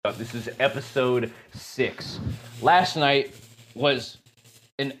up. This is episode 6. Last night was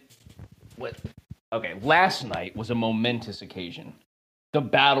Last night was a momentous occasion. The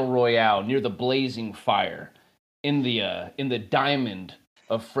battle royale near the blazing fire, in the diamond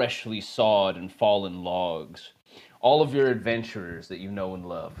of freshly sawed and fallen logs. All of your adventurers that you know and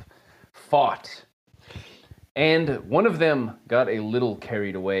love fought. And one of them got a little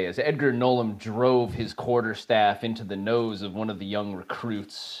carried away as Edgar Nolan drove his quarterstaff into the nose of one of the young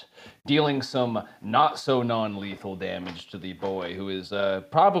recruits, dealing some not-so-non-lethal damage to the boy, who is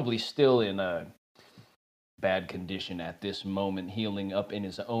probably still in bad condition at this moment, healing up in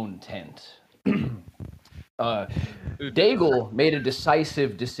his own tent. Daigle made a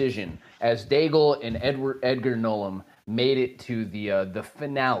decisive decision as Daigle and Edgar Nolan made it to the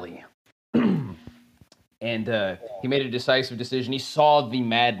finale. And he made a decisive decision. He saw the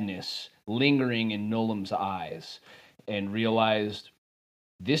madness lingering in Nolan's eyes and realized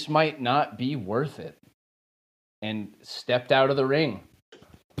this might not be worth it, and stepped out of the ring.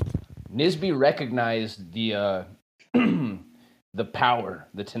 Nisby recognized the the power,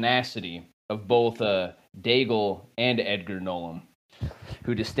 the tenacity of both Daigle and Edgar Nolan,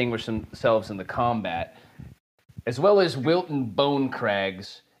 who distinguished themselves in the combat, as well as Wilton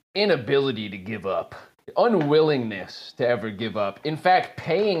Bonecrag's inability to give up. Unwillingness to ever give up. In fact,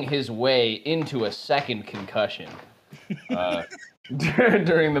 paying his way into a second concussion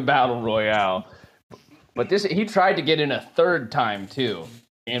during the battle royale. But he tried to get in a third time too,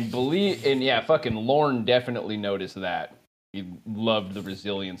 and fucking Lorne definitely noticed that. He loved the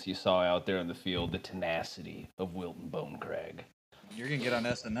resilience he saw out there in the field, the tenacity of Wilton Bonecrag. You're gonna get on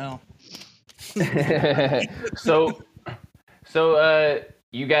SNL. So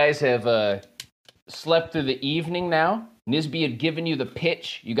you guys have slept through the evening now. Nisby had given you the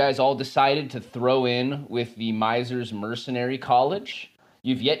pitch. You guys all decided to throw in with the Miser's Mercenary College.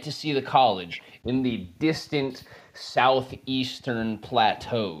 You've yet to see the college in the distant southeastern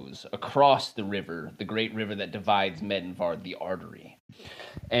plateaus across the river, the great river that divides Medenvard, the artery.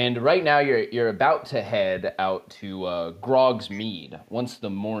 And right now you're about to head out to Grog's Mead once the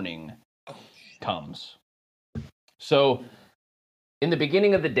morning comes. So in the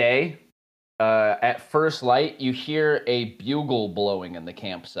beginning of the day, at first light, you hear a bugle blowing in the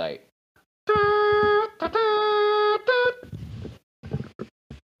campsite.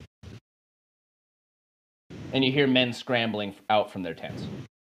 And you hear men scrambling out from their tents.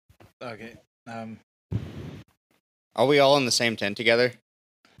 Okay. Are we all in the same tent together?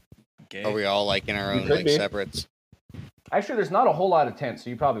 Okay. Are we all like in our own like separates? Actually, there's not a whole lot of tents, so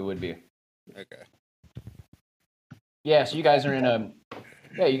you probably would be. Okay. Yeah, so you guys are in a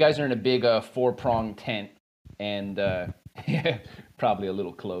big 4-pronged tent, and probably a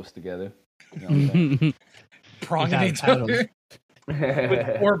little close together. You know what I'm saying? Pronging each other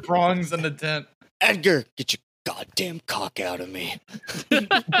with 4 prongs in the tent. Edgar, get your goddamn cock out of me.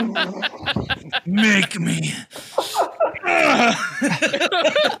 Make me.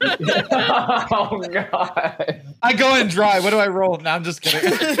 Oh, God. I go in dry. What do I roll? No, I'm just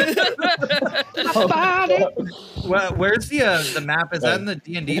kidding. Well, where's the map? Is that in the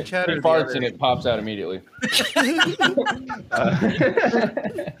D&D chat? He farts and it pops out immediately.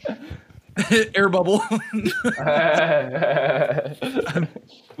 Air bubble.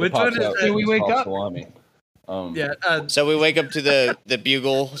 Which one is that? Do we wake up? Salami. So we wake up to the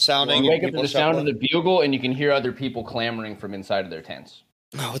bugle sounding. You wake up to the sound of the bugle, and you can hear other people clamoring from inside of their tents.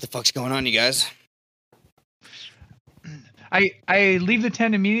 Oh, what the fuck's going on, you guys? I leave the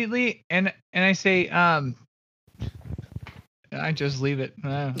tent immediately, and I say, I just leave it.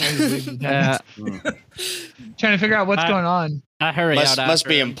 I just leave the tent. Trying to figure out what's going on. I hurry out. Must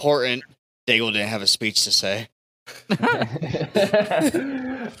be important. Daigle didn't have a speech to say. You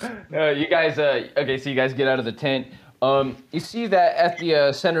guys, okay, so you guys get out of the tent. You see that at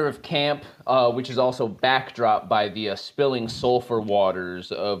the center of camp, which is also backdrop by the spilling sulfur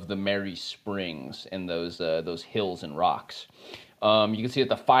waters of the Merry Springs and those hills and rocks. You can see that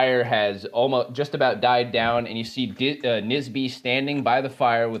the fire has almost just about died down, and you see Nisby standing by the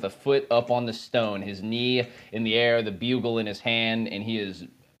fire with a foot up on the stone, his knee in the air, the bugle in his hand, and he is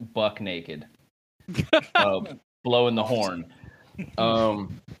buck naked, blowing the horn. The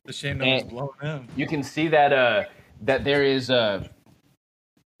shame no one's blowing him. You can see that that there is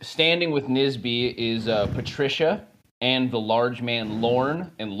standing with Nisby is Patricia and the large man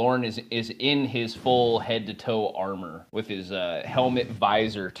Lorne, and Lorne is in his full head to toe armor with his helmet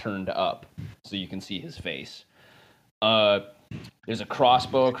visor turned up, so you can see his face. There's a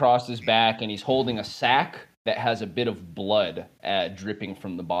crossbow across his back, and he's holding a sack that has a bit of blood dripping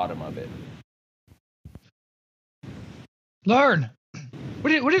from the bottom of it. Lorne,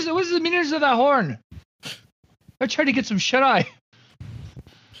 What is the meanings of that horn? I tried to get some shut eye.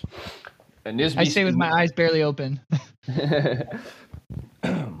 And Nisby, I say with my eyes barely open.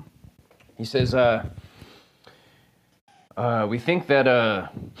 He says, we think that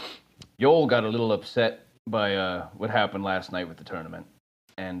Yoel got a little upset by what happened last night with the tournament.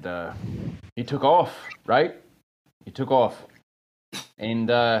 And he took off, right? He took off. And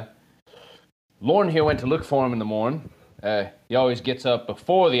Lorne here went to look for him in the morning. He always gets up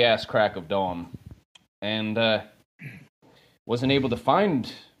before the ass crack of dawn. And wasn't able to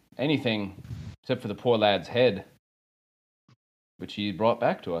find anything except for the poor lad's head, which he brought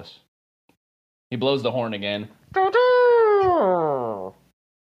back to us. He blows the horn again.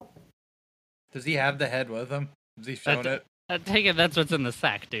 Does he have the head with him? Has he shown it? I take it that's what's in the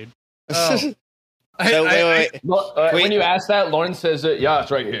sack, dude. Oh. So wait. When you ask that, Lauren says, yeah,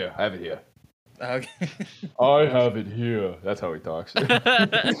 it's right here. I have it here. Okay. I have it here. That's how he talks.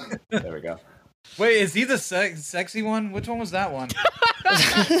 There we go. Wait, is he the sexy one? Which one was that one?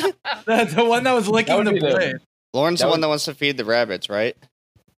 the one that was licking the blade. Lauren's the one that wants to feed the rabbits, right?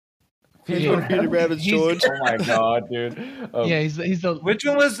 Feed the rabbits, George. Oh my god, dude. Yeah, he's the. Which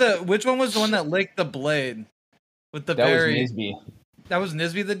one was the one that licked the blade with the that berry? was Nisby. That was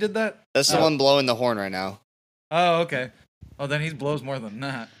Nisby that did that? That's the one blowing the horn right now. Oh, okay. Oh, then he blows more than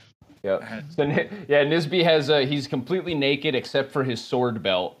that. Yep. So, yeah, Nisby has he's completely naked except for his sword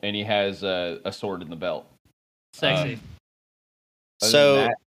belt, and he has a sword in the belt. Sexy. So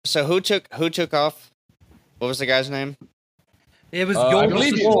who took off? What was the guy's name? It was I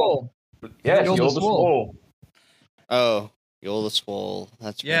believe Yoel. Swole. Yeah, Yoel the Swole. Oh, Yoel the Swole.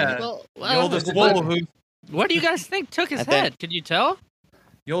 That's yeah. funny. Yoel the Swole. Who? What do you guys think took his head? Could you tell?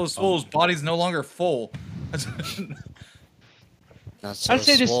 Yoel the Swole's body's no longer full. Not so I'd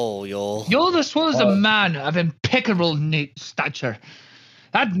say swole, Yoel. Yoel the Swole is a man of impeccable stature.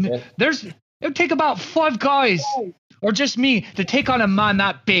 It would take about 5 guys, or just me, to take on a man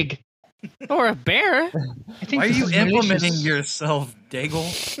that big. Or a bear. I think why are you implementing malicious. yourself, Daigle?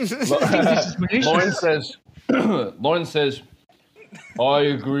 Lauren says, I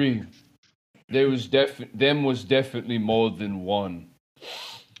agree. Them was definitely more than one.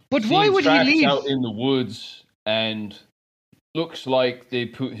 But why would he leave? Out in the woods, and looks like they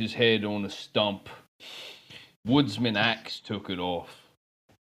put his head on a stump. Woodsman axe took it off.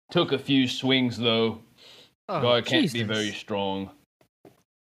 Took a few swings though. Guy can't be very strong.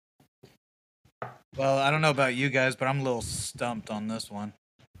 Well, I don't know about you guys, but I'm a little stumped on this one.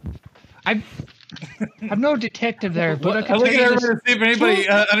 I'm no detective there, but I can look tell at you everybody to see if anybody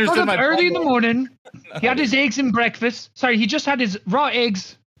understood my early in the problem. morning. He had his eggs and breakfast. Sorry, he just had his raw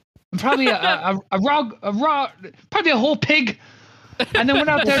eggs and probably a probably a whole pig, and then went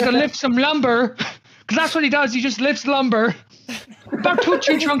out there to lift some lumber, because that's what he does. He just lifts lumber, about 2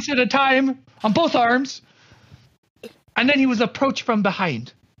 tree trunks at a time on both arms, and then he was approached from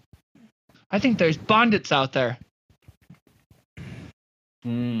behind. I think there's bandits out there.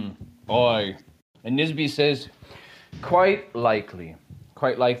 Oi. And Nisby says, quite likely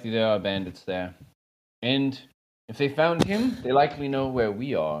there are bandits there. And if they found him, they likely know where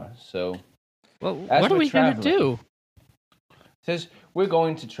we are, so... Well, what are we going to do? Says, we're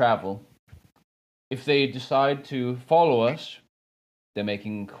going to travel. If they decide to follow us, they're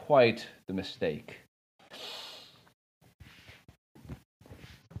making quite the mistake.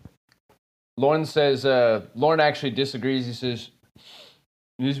 Lauren says, Lauren actually disagrees. He says,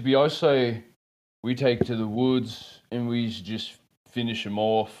 Nisby, I say we take to the woods and we just finish them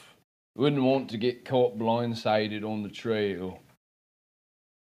off. Wouldn't want to get caught blindsided on the trail.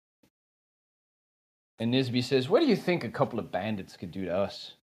 And Nisby says, what do you think a couple of bandits could do to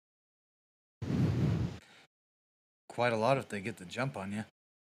us? Quite a lot if they get the jump on you.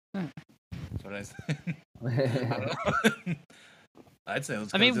 That's what I say. I'd say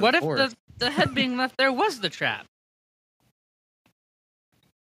let's go to what the if forest. the head being left there was the trap?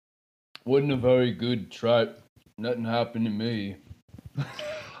 Wasn't a very good trap. Nothing happened to me.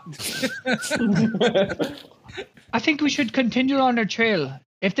 I think we should continue on our trail.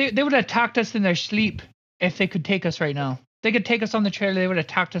 If they would have attacked us in their sleep, if they could take us right now. They could take us on the trail, they would have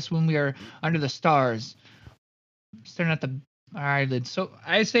attacked us when we were under the stars, staring at our eyelids. So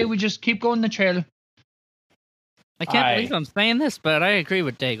I say we just keep going the trail. I can't believe I'm saying this, but I agree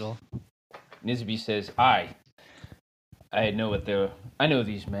with Daigle. Nisby says, I know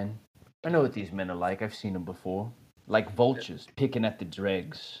these men. I know what these men are like. I've seen them before. Like vultures picking at the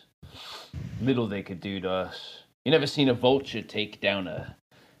dregs. Little they could do to us. You never seen a vulture take down a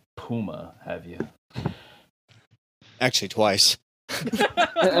puma, have you? Actually, twice.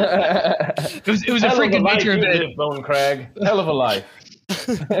 It was a freaking nature of it. Bone Crag. Hell of a life.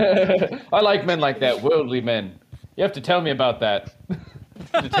 I like men like that, worldly men. You have to tell me about that.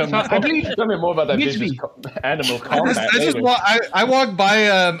 Tell me more about that vicious animal combat. I walk by.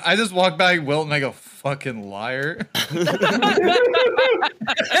 I just walk by Wilt and I go, "Fucking liar."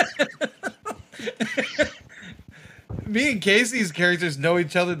 Me and Casey's characters know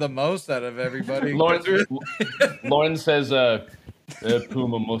each other the most out of everybody. Lauren says,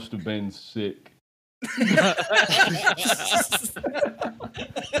 Puma must have been sick.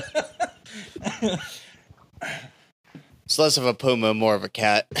 It's less of a puma, more of a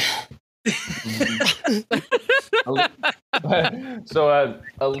cat. So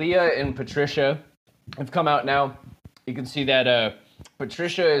Aaliyah and Patricia have come out now. You can see that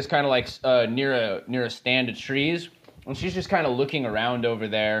Patricia is kind of like near a stand of trees, and she's just kind of looking around over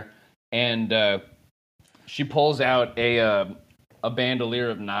there, and she pulls out a bandolier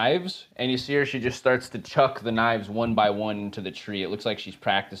of knives, and you see her. She just starts to chuck the knives one by one into the tree. It looks like she's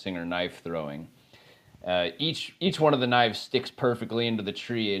practicing her knife throwing. Each one of the knives sticks perfectly into the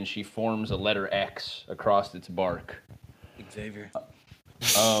tree, and she forms a letter X across its bark. Xavier.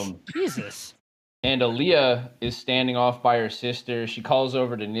 Jesus. And Aaliyah is standing off by her sister. She calls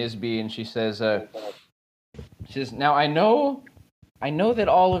over to Nisby, and she says, "Now I know that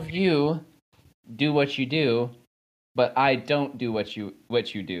all of you do what you do, but I don't do what you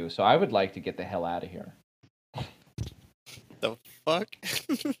do. So I would like to get the hell out of here." The fuck?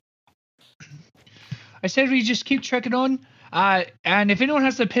 I said we just keep trekking on. And if anyone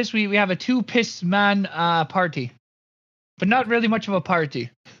has to piss, we have a 2-piss man party. But not really much of a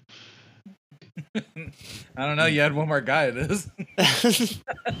party. I don't know. You had one more guy. It is.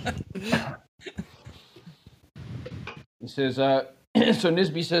 He says, so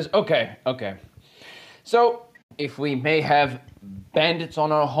Nisby says, okay. So if we may have bandits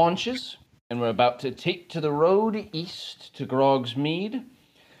on our haunches, and we're about to take to the road east to Grog's Mead,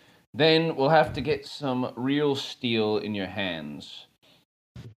 then we'll have to get some real steel in your hands.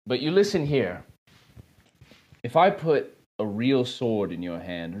 But you listen here. If I put a real sword in your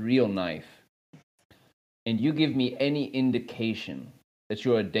hand, a real knife, and you give me any indication that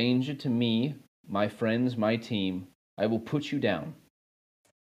you're a danger to me, my friends, my team, I will put you down.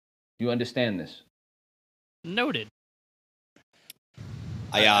 Do you understand this? Noted.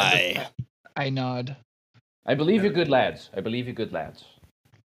 Aye. I nod. I believe you're good lads.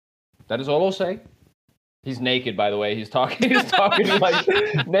 That is all I'll say. He's naked, by the way. He's talking like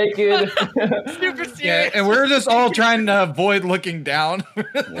naked. Super serious. Yeah, and we're just all trying to avoid looking down.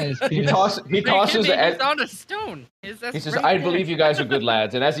 He tosses He's on a stone. He says, "I believe you guys are good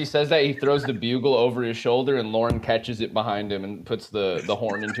lads." And as he says that, he throws the bugle over his shoulder, and Lauren catches it behind him and puts the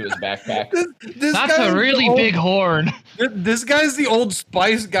horn into his backpack. That's a really big horn. This guy's the Old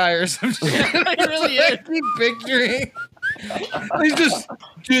Spice guy or some shit. He really is. I keep picturing. He just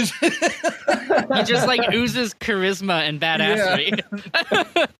he just like oozes charisma and badassery.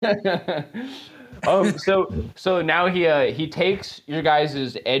 So now he takes your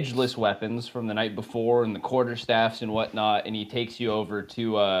guys' edgeless weapons from the night before and the quarterstaffs and whatnot, and he takes you over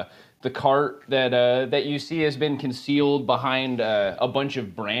to the cart that you see has been concealed behind a bunch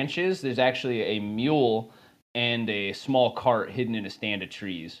of branches. There's actually a mule and a small cart hidden in a stand of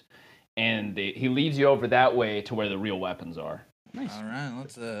trees. And he leads you over that way to where the real weapons are. Nice. All right,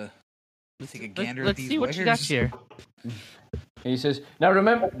 let's take a gander at these. Let's see what you got here. And he says, "Now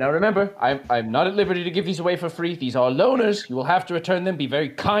remember, I'm not at liberty to give these away for free. These are loaners. You will have to return them. Be very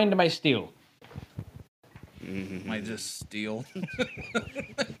kind to my steel." Might just steal.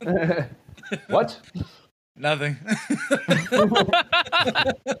 What? Nothing.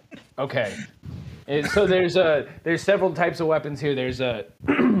 Okay. And so there's several types of weapons here.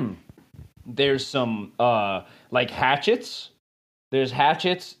 There's some like hatchets. There's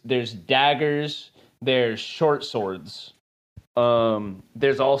daggers. There's short swords.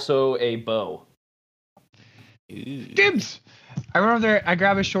 There's also a bow. Dibs! I run over there. I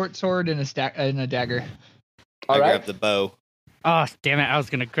grab a short sword and a dagger. I grab the bow. Oh, damn it. I was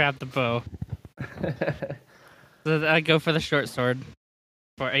going to grab the bow. So I go for the short sword.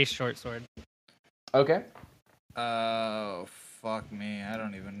 For a short sword. Okay. Oh, fuck me. I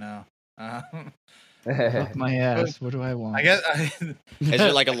don't even know. Fuck my ass. What do I want? I guess. Is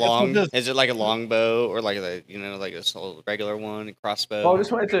it like a long? Is it like a long bow or like a like a regular one, a crossbow? Oh,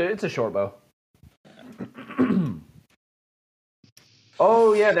 this one it's a short bow.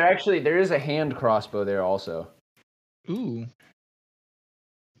 Oh yeah, there is a hand crossbow there also. Ooh.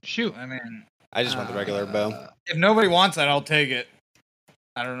 Shoot. I mean, I just want the regular bow. If nobody wants that, I'll take it.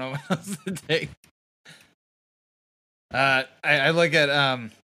 I don't know what else to take. I look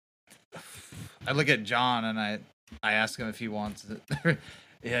at John and I ask him if he wants it.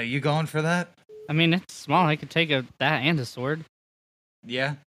 Yeah, you going for that? I mean, it's small. I could take that and a sword.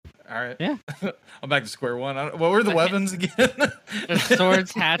 Yeah. All right. Yeah. I'm back to square one. What were the weapons again? There's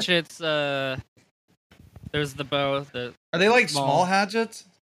swords, hatchets. There's the bow. Are they like small hatchets?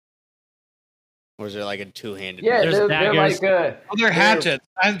 Or is it like a two-handed? Yeah, There's they're like Oh, they're hatchets.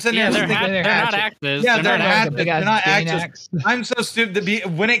 I'm sitting Yeah, there they're thinking not axes. Yeah, they're not hatchets. big They're ass not Dane axes. axe. I'm so stupid to be.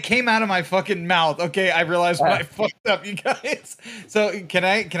 When it came out of my fucking mouth, okay, I realized what I fucked up, you guys. So can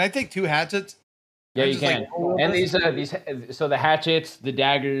I take 2 hatchets? Yeah, I'm you just like, can. oh, And these so the hatchets, the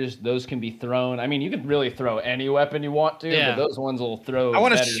daggers, those can be thrown. I mean, you can really throw any weapon you want to, Yeah. but those ones will throw. I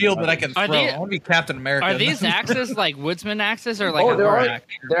want a better shield than that I can others. throw. Are I want to be Captain America. Are these axes like woodsman axes or like Oh, a there war are. axe?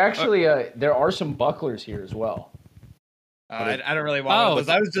 There actually there are some bucklers here as well. I don't really want one of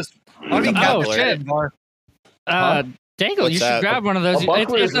those. I want to be Oh, Captain shit. America. Dangle, What's you should that? grab one of those. A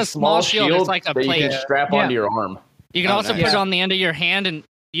buckler It's is a small shield. It's like a that you plate. can strap onto your arm. You can Oh, also nice. put it on the end of your hand and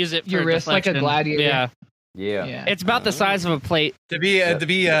use it for Your wrist like a deflection. gladiator. Yeah. Yeah. It's about the size of a plate. To be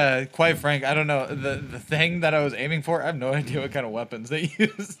quite frank, I don't know the thing that I was aiming for. I have no idea what kind of weapons they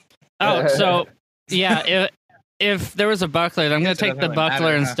use. Oh, so yeah, if there was a buckler, I'm gonna guess it take doesn't the really matter,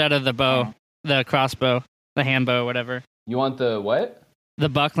 buckler huh? instead of the bow, the crossbow, the hand bow, whatever. You want the what? The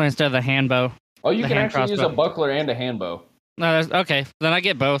buckler instead of the hand bow. Oh, you The can hand actually use a crossbow. buckler and a hand bow No, okay, then I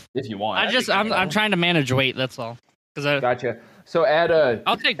get both. if you want. I'm trying to manage weight. That's all. Gotcha. So add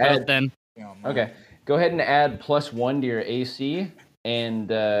I'll take both then. Okay. Go ahead and add +1 to your AC, and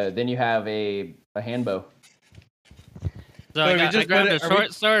then you have a hand bow. So we I just grabbed put a it-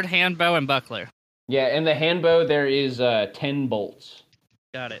 short sword, hand bow, and buckler. Yeah, and the hand bow there is 10 bolts.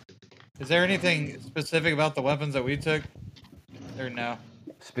 Got it. Is there anything specific about the weapons that we took? Or no?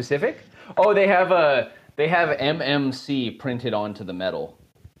 Specific? Oh, they have MMC printed onto the metal.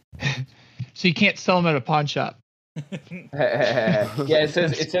 So you can't sell them at a pawn shop. Yeah, it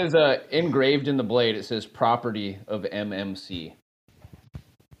says engraved in the blade. It says property of MMC.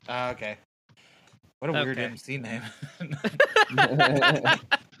 Okay. What a weird Okay. MC name.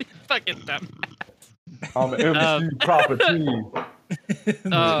 Fucking dumb. MC property.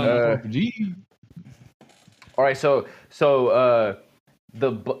 All right, so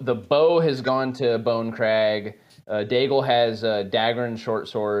the bow has gone to Bone Crag. Daigle has a dagger and short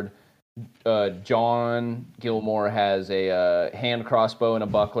sword. John Gilmore has a hand crossbow and a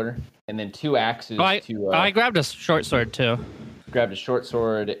buckler, and then 2 axes. I grabbed a short sword too. Grabbed a short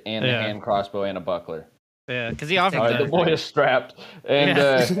sword and a hand crossbow and a buckler. Yeah, because he offered All right, the boy is strapped, and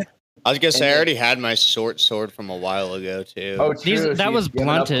I was gonna say I already had my short sword from a while ago too. oh, true. that was you have an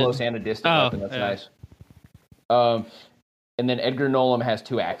up blunted. close and a distant Oh, weapon. That's yeah. nice. And then Edgar Nolan has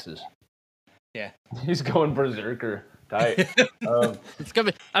 2 axes. Yeah. He's going berserker. Tight. It's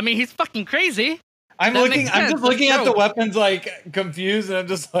gonna be, I mean, he's fucking crazy. I'm That looking. makes I'm sense. just looking Let's at the go. weapons like confused, and I'm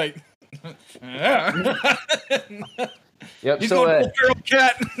just like, yeah. Yep. He's So, going full feral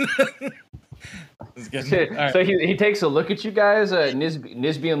cat. This is good. All right. so he takes a look at you guys.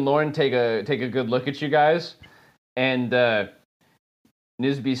 Nisby and Lauren take a good look at you guys, and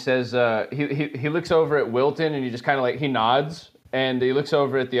Nisby says he looks over at Wilton and he just kind of like he nods, and he looks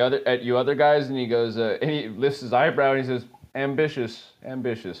over at you other guys, and he goes and he lifts his eyebrow and he says ambitious.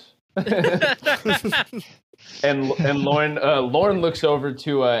 and Lauren looks over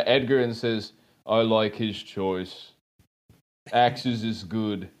to Edgar and says, I like his choice. Axes is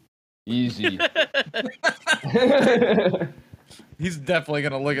good. Easy. He's definitely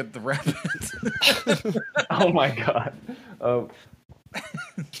gonna look at the rabbits. Oh my god.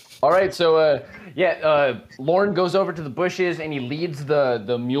 All right, so Lauren goes over to the bushes and he leads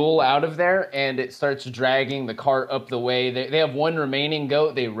the mule out of there, and it starts dragging the cart up the way. They have 1 remaining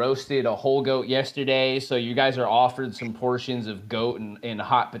goat. They roasted a whole goat yesterday, so you guys are offered some portions of goat and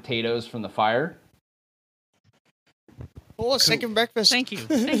hot potatoes from the fire. Oh, second breakfast. Thank you.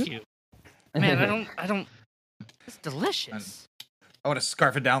 Man, I don't. It's delicious. I want to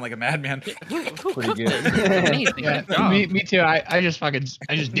scarf it down like a madman. Who Pretty cooked good. this? Amazing. Yeah, Good job. me too. I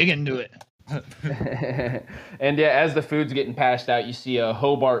just dig into it. And yeah, as the food's getting passed out, you see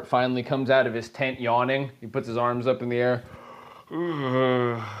Hobart finally comes out of his tent yawning. He puts his arms up in the air.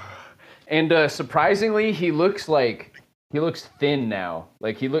 And surprisingly, he looks thin now.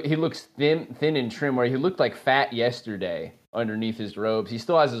 Like he looks thin and trim, where he looked like fat yesterday underneath his robes. He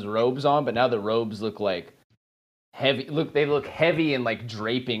still has his robes on, but now the robes look like heavy. They look heavy and like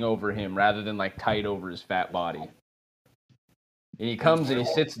draping over him rather than like tight over his fat body. And he comes and he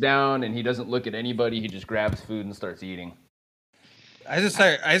sits down and he doesn't look at anybody. He just grabs food and starts eating. I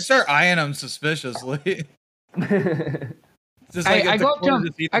start eyeing him suspiciously. Just I go up to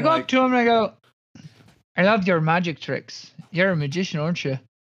him. I go up to him and I go, I love your magic tricks. You're a magician, aren't you?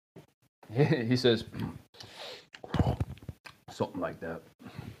 He says, something like that.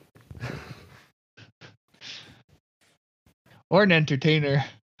 Or an entertainer.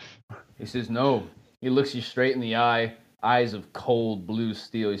 He says, no. He looks you straight in the eye, eyes of cold blue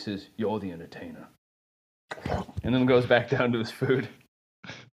steel. He says, you're the entertainer. And then goes back down to his food.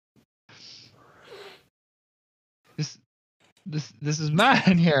 This is mad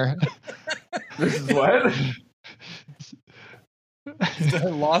in here. This is what?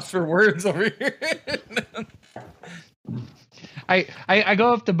 Lost for words over here. I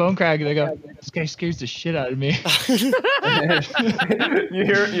go up to Bone Crag and I go, this guy scares the shit out of me. you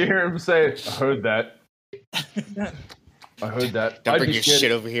hear him say, I heard that. I heard that. Don't bring your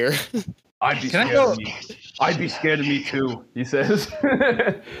shit over here. I'd be scared of me. I'd be scared of me too, he says.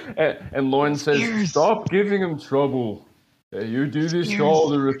 and Lauren says, stop giving him trouble. You do this to all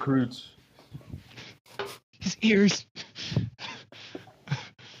the recruits. His ears.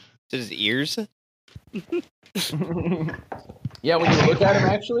 His ears? Yeah, when you look at him,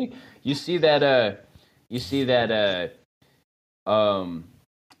 actually, you see that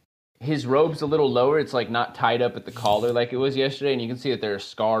his robe's a little lower. It's like not tied up at the collar like it was yesterday, and you can see that there are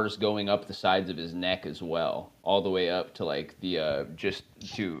scars going up the sides of his neck as well, all the way up to like the just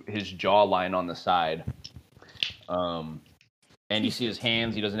to his jawline on the side. And you see his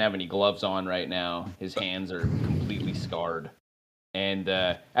hands. He doesn't have any gloves on right now. His hands are completely scarred. And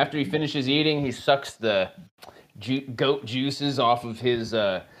after he finishes eating, he sucks the goat juices off of his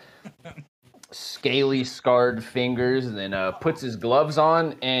scaly, scarred fingers, and then puts his gloves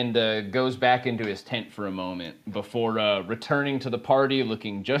on and goes back into his tent for a moment before returning to the party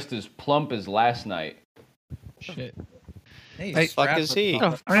looking just as plump as last night. Shit. Hey, the fuck is he?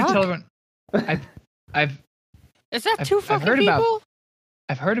 I'm gonna tell everyone. Is that I've- two I've fucking heard people? about-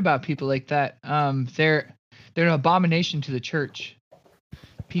 I've heard about people like that. They're an abomination to the church.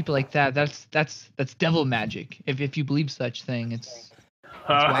 People like that. That's devil magic. If you believe such thing, it's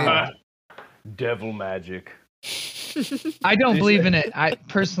wild. Devil magic. I don't believe in it. I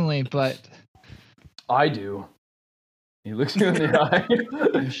personally, but I do. He looks you in the eye.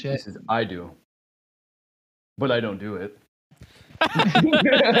 oh, He shit. says, I do. But I don't do it.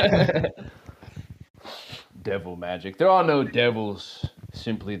 Devil magic. There are no devils,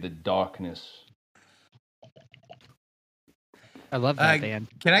 simply the darkness. I love that band.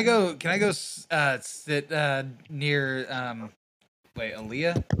 Can I go sit near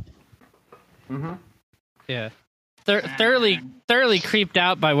Aaliyah? Mm-hmm. Yeah. Thoroughly creeped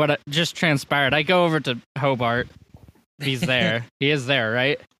out by what just transpired. I go over to Hobart. He's there. He is there,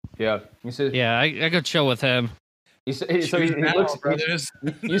 right? Yeah. He says, Yeah, I go chill with him. he looks, brothers.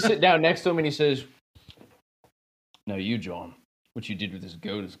 you sit down next to him and he says, no, you, John. What you did with this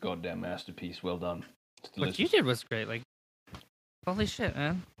goat is a goddamn masterpiece. Well done. It's delicious. What you did was great. Like, holy shit,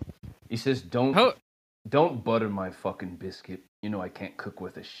 man. He says, don't butter my fucking biscuit. You know I can't cook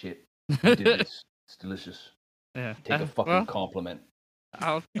with a shit. You did this. It's delicious. Yeah. Take a fucking well, compliment.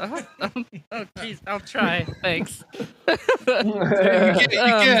 oh, jeez, I'll try. Thanks. You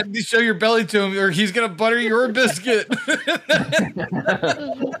can't show your belly to him, or he's gonna butter your biscuit.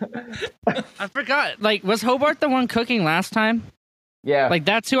 I forgot. Like, was Hobart the one cooking last time? Yeah. Like,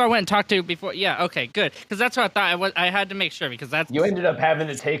 that's who I went and talked to before. Yeah. Okay. Good. Because that's what I thought. I had to make sure because that's. You ended up having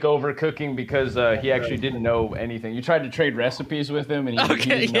to take over cooking because he actually didn't know anything. You tried to trade recipes with him, and he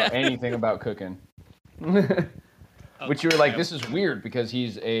didn't know anything about cooking. Which you were like, this is weird because he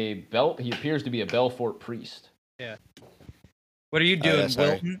appears to be a Belfort priest. Yeah. What are you doing,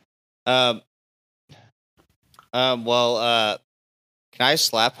 Wilton? Well, can I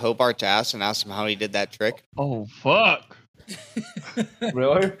slap Hobart's ass and ask him how he did that trick? Oh fuck!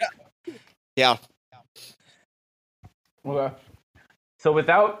 Really? Yeah. Okay. So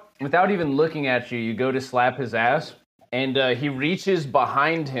without even looking at you, you go to slap his ass, and he reaches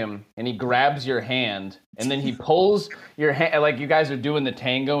behind him and he grabs your hand, and then he pulls your hand like you guys are doing the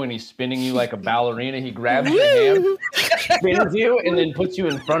tango, and he's spinning you like a ballerina. He grabs your hand, spins you, and then puts you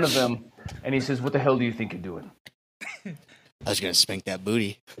in front of him, and he says, "What the hell do you think you're doing?" I was gonna spank that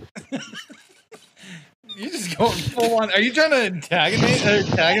booty. You just going full on. Are you trying to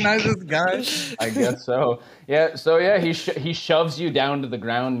antagonize this guy? I guess so. Yeah. So yeah, he shoves you down to the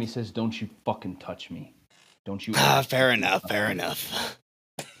ground, and he says, "Don't you fucking touch me." Don't you? Fair enough. Fair enough.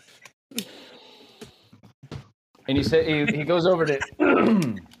 And he said he goes over to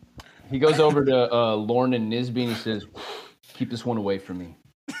Lorne and Nisby, and he says, "Keep this one away from me."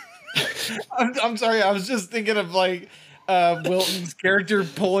 I'm sorry. I was just thinking of like Wilton's character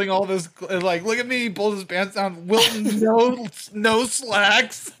pulling all this. Like, look at me. He pulls his pants down. Wilton, no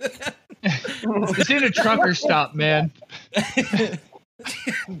slacks. It's in a trucker stop, man.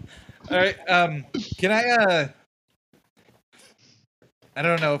 All right. Can I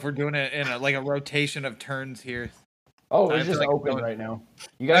don't know if we're doing it in a rotation of turns here. Oh, I it's feel just like open going- right now.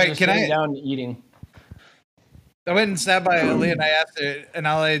 You guys Alright, are can sitting I- down eating. I went and sat by Aaliyah and I asked her, and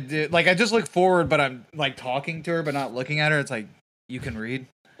I did, like, I just look forward, but I'm like talking to her, but not looking at her. It's like, you can read.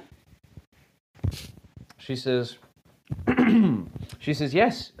 She says,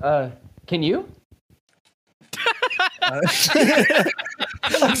 yes. Can you? I was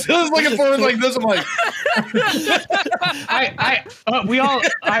looking forward like this. I'm like, I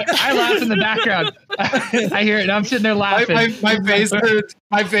laugh in the background. I hear it. And I'm sitting there laughing.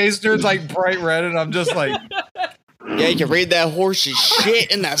 my face turns like bright red, and I'm just like, Yeah, you can read that horse's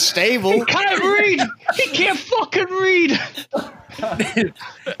shit in that stable. He can't read. He can't fucking read.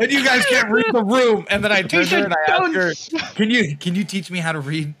 and you guys can't read the room. And then I turned to her and I asked her, Don't. can you teach me how to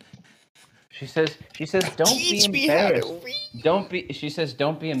read? She says, don't Teach be me how embarrassed. to read. She says,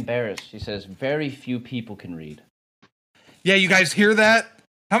 don't be embarrassed. She says, very few people can read. Yeah, you guys hear that?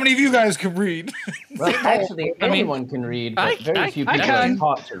 How many of you guys can read? Well, actually, anyone can read, but very few people are can.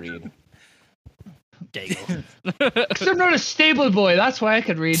 taught to read. Daigle. Because I'm not a stable boy. That's why I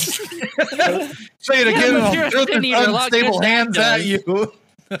could read. Say it again, but and you're I'll a throw spin this eater, like unstable your dad hands at does. you.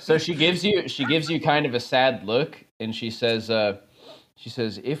 So she gives you kind of a sad look, and she says,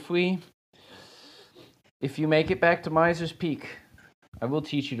 if you make it back to Miser's Peak, I will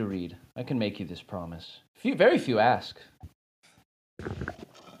teach you to read. I can make you this promise. Very few ask.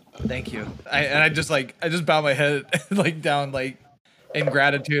 Thank you. I just bow my head like down like in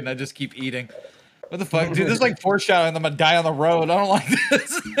gratitude, and I just keep eating. What the fuck, dude? This is like foreshadowing. I'm gonna die on the road. I don't like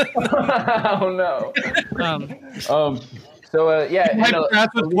this. Oh no. So yeah, My grass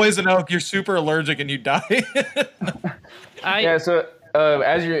with poison oak. You're super allergic and you die. yeah. So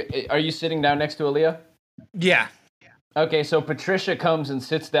are you sitting down next to Aaliyah? Yeah. Okay, so Patricia comes and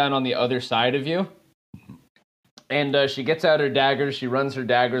sits down on the other side of you. And she gets out her daggers. She runs her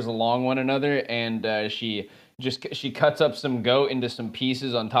daggers along one another, and she cuts up some goat into some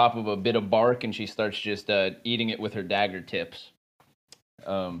pieces on top of a bit of bark, and she starts just eating it with her dagger tips.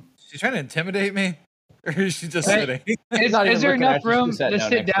 She's trying to intimidate me, or is she just sitting? Is there enough room to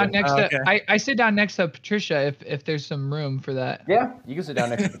sit down next to? Okay. I sit down next to Patricia if there's some room for that. Yeah, you can sit down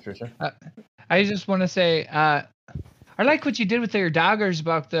next to Patricia. I just want to say, I like what you did with your daggers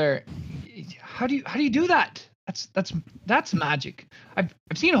back there. How do you do that? That's magic. I've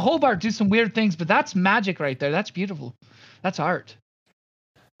seen Hobart do some weird things, but that's magic right there. That's beautiful. That's art.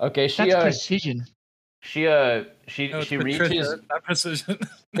 Okay, That's precision. She reaches not precision.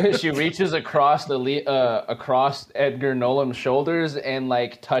 she reaches across across Edgar Nolan's shoulders and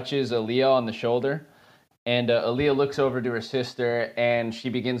like touches Aaliyah on the shoulder. And Aaliyah looks over to her sister, and she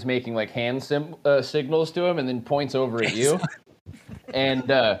begins making like hand signals to him, and then points over at you. And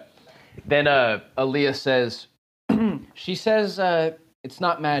then Aaliyah says, she says, it's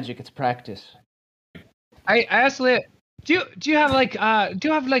not magic, it's practice. I asked Leah, do you have like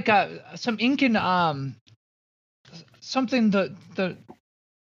some ink and something to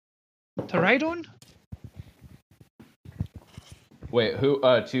write on? Wait, who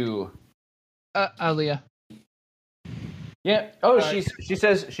to? Aaliyah. Yeah. Oh, she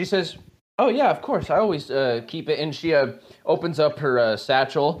says. Oh yeah, of course. I always keep it. And she opens up her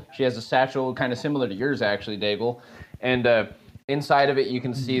satchel. She has a satchel kind of similar to yours, actually, Daigle. And inside of it, you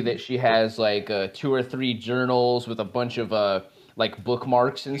can see that she has like 2 or 3 journals with a bunch of like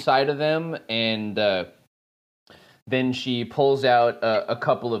bookmarks inside of them. And then she pulls out a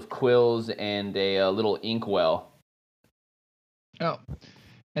couple of quills and a little inkwell. Oh,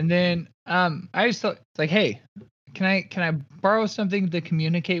 and then I just thought like, hey, can I borrow something to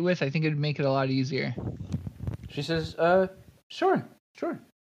communicate with? I think it'd make it a lot easier. She says, sure.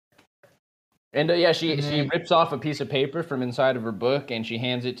 And yeah, she rips off a piece of paper from inside of her book, and she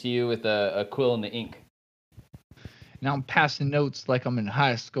hands it to you with a quill and the ink. Now I'm passing notes like I'm in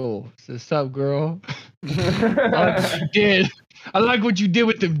high school. Says, "Sup, girl? I like what you did. I like what you did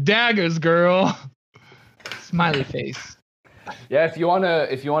with them daggers, girl." Smiley face. Yeah, if you wanna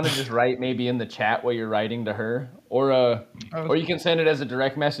just write maybe in the chat what you're writing to her, or you can send it as a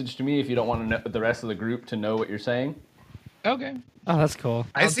direct message to me if you don't want the rest of the group to know what you're saying. Okay. Oh, that's cool.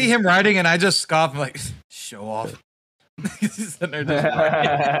 I see him writing, and I just scoff. I'm like, show off. He's sitting there just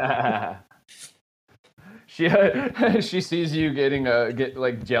writing. She sees you get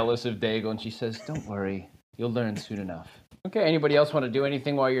like jealous of Daigle, and she says, "Don't worry, you'll learn soon enough." Okay. Anybody else want to do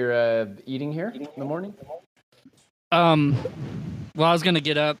anything while you're eating here in the morning? Well, I was gonna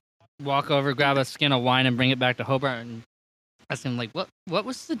get up, walk over, grab a skin of wine, and bring it back to Hobart, and ask him like, what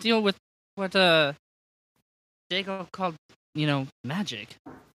was the deal with what Jacob called, magic.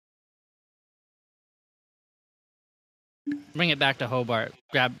 Bring it back to Hobart.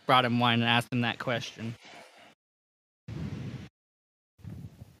 Brought him wine and asked him that question.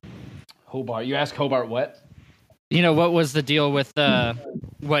 Hobart. You ask Hobart what? What was the deal with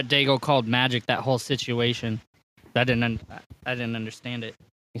what Dago called magic? That whole situation. I didn't understand it.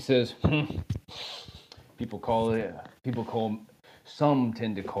 He says, some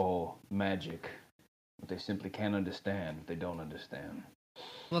tend to call magic what they simply can't understand. They don't understand.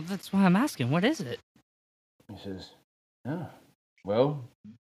 Well, that's why I'm asking. What is it? He says, yeah, well,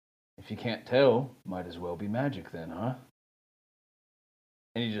 if you can't tell, might as well be magic then, huh?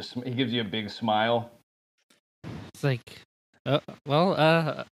 And he gives you a big smile. It's like,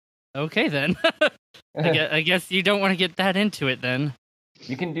 okay then. I guess you don't want to get that into it then.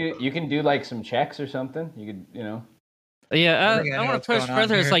 You can do like some checks or something. You could, Yeah, I want to push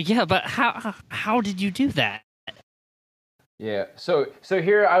further. It's like, yeah, but how did you do that? Yeah. So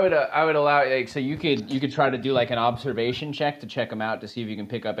here I would allow, like, so you could try to do like an observation check to check them out to see if you can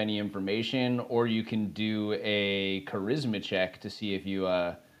pick up any information, or you can do a charisma check to see if you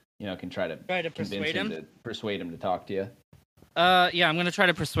can try to persuade him to talk to you. Yeah, I'm gonna try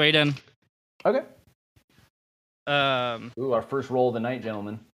to persuade him. Okay. Ooh, our first roll of the night,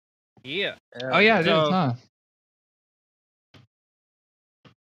 gentlemen. Yeah. Oh yeah, it is, huh?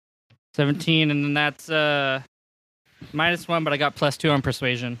 17, and then that's -1, but I got +2 on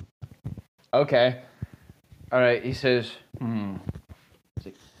persuasion. Okay. All right. He says,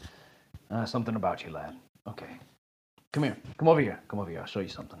 something about you, lad. Okay. Come here. Come over here. I'll show you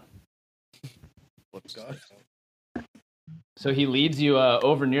something. Whoops. God. So he leads you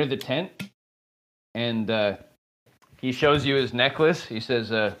over near the tent, and he shows you his necklace. He says,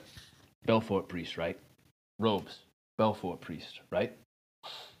 Belfort priest, right? Robes. Belfort priest, right?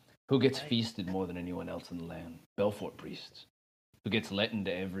 Who gets feasted more than anyone else in the land? Belfort priests. Who gets let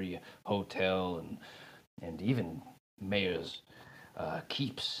into every hotel and even mayor's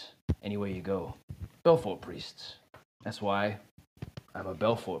keeps anywhere you go? Belfort priests. That's why I'm a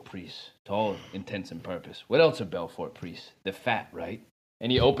Belfort priest to all intents and purpose. What else are Belfort priests? They're fat, right? And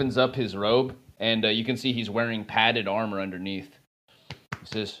he opens up his robe, and you can see he's wearing padded armor underneath. He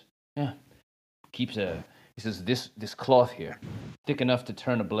says, yeah, he says, this cloth here, thick enough to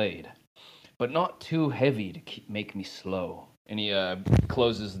turn a blade, but not too heavy to make me slow. And he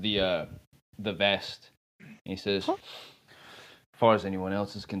closes the vest. And he says, as far as anyone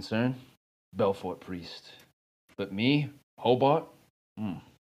else is concerned, Belfort priest. But me, Hobart,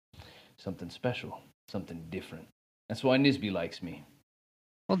 something special, something different. That's why Nisby likes me.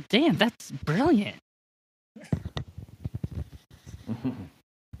 Well, damn, that's brilliant.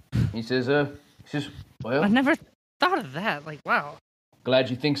 He says, well, I never thought of that. Like, wow. Glad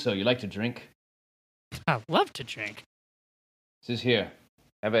you think so. You like to drink? I love to drink. He says, here,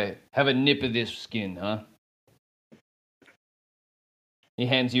 have a nip of this skin, huh? He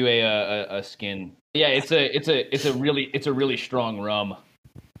hands you a skin. Yeah, it's a really strong rum.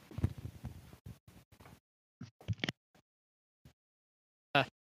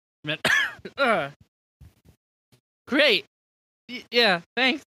 Great. Yeah,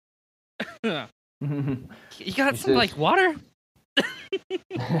 thanks. You got some like water? He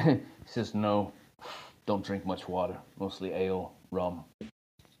says, no, don't drink much water. Mostly ale, rum,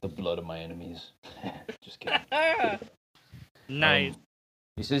 the blood of my enemies. Just kidding. Nice.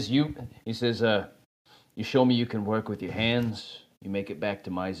 He says, you show me you can work with your hands. You make it back to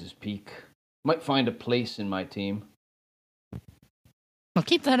Mises Peak. Might find a place in my team. I'll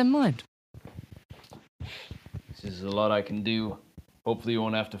keep that in mind. This is a lot I can do. Hopefully you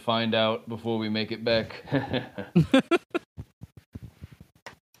won't have to find out before we make it back.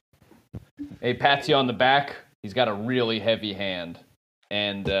 He pats you on the back. He's got a really heavy hand.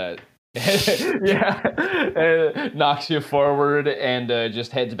 And, knocks you forward and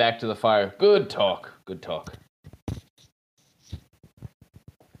just heads back to the fire. Good talk.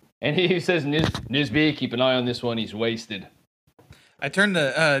 And he says, Nisby, keep an eye on this one. He's wasted. I turned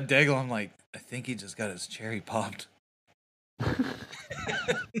to Daigle. I'm like, I think he just got his cherry popped.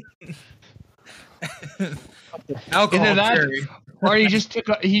 Alcohol cherry. Or he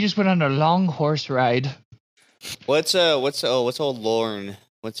just went on a long horse ride. What's old Lorne?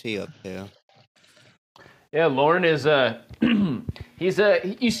 What's he up to? Yeah, Lorne is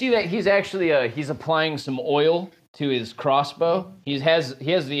you see that he's actually he's applying some oil to his crossbow. He has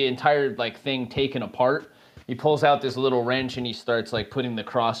the entire thing taken apart. He pulls out this little wrench and he starts putting the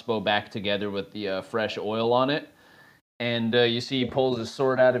crossbow back together with the fresh oil on it. And you see he pulls his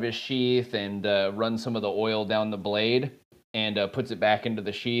sword out of his sheath and runs some of the oil down the blade and puts it back into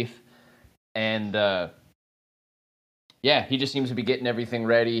the sheath. And yeah, he just seems to be getting everything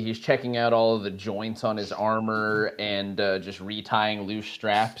ready. He's checking out all of the joints on his armor and just retying loose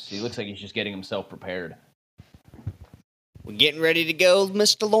straps. He looks like he's just getting himself prepared. We're getting ready to go,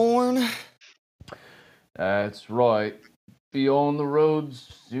 Mr. Lorne. That's right. Be on the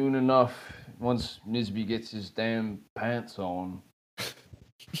roads soon enough once Nisby gets his damn pants on.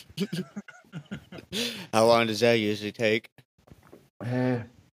 How long does that usually take?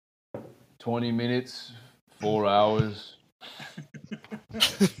 20 minutes, 4 hours.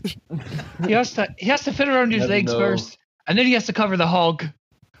 He has to fit around his Never legs know. first, and then he has to cover the hog.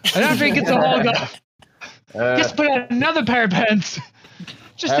 And after he gets the hog off, he has to put on another pair of pants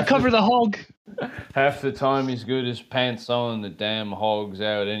just to cover the hog. Half the time he's got his pants on, the damn hog's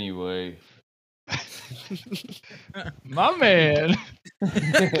out anyway. My man.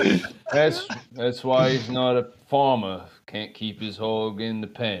 That's why he's not a farmer. Can't keep his hog in the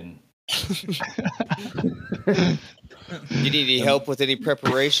pen. You need any help with any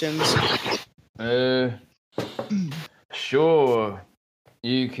preparations? Sure.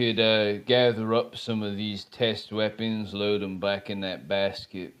 You could gather up some of these test weapons, load them back in that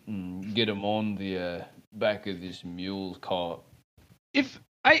basket, and get them on the back of this mule cart. If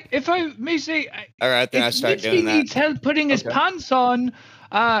I may say, All right, then I start doing that. needs help putting his pants on.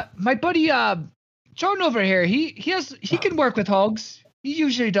 My buddy John over here, he can work with hogs. He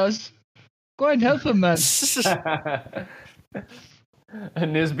usually does. Go ahead and help him, man.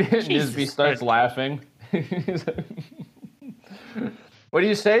 And Nisby starts laughing. What do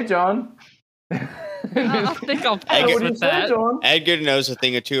you say, John? I think I'll pass Edgar, with that. Edgar knows a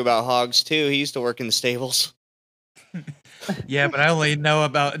thing or two about hogs too. He used to work in the stables. Yeah, but I only know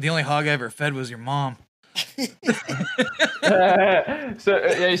about the only hog I ever fed was your mom. He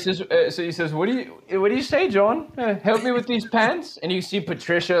says, what do you say, John? Help me with these pants. And you see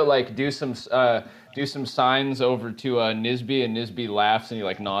Patricia like do some signs over to Nisby, and Nisby laughs and he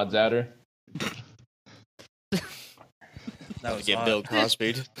like nods at her. That was get Bill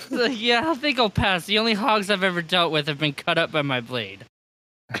Cosby. Yeah, I think I'll pass. The only hogs I've ever dealt with have been cut up by my blade.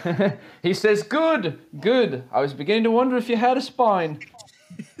 He says, good. I was beginning to wonder if you had a spine.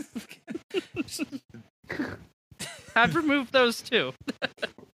 I've removed those too.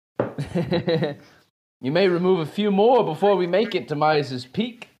 You may remove a few more before we make it to Mize's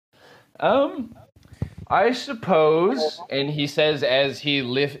Peak. I suppose, and he says as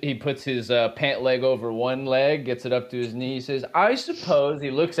he puts his pant leg over one leg, gets it up to his knee, he says, I suppose,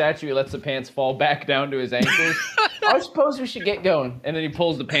 he looks at you, he lets the pants fall back down to his ankles. I suppose we should get going. And then he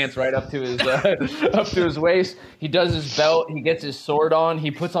pulls the pants right up to his waist. He does his belt, he gets his sword on, he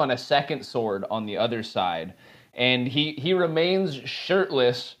puts on a second sword on the other side. And he remains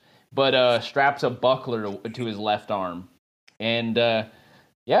shirtless, but straps a buckler to his left arm. And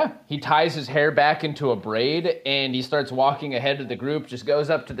yeah, he ties his hair back into a braid, and he starts walking ahead of the group, just goes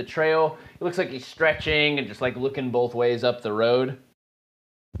up to the trail. It looks like he's stretching and just like looking both ways up the road.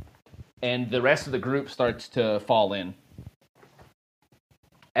 And the rest of the group starts to fall in.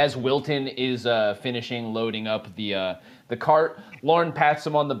 As Wilton is finishing loading up the cart, Lauren pats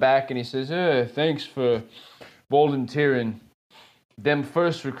him on the back and he says, thanks for volunteering. Them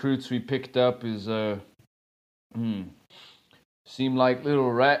first recruits we picked up is, seem like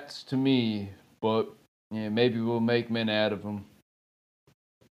little rats to me, but yeah, maybe we'll make men out of them.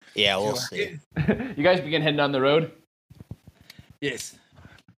 Yeah, we'll see. You guys begin heading down the road? Yes.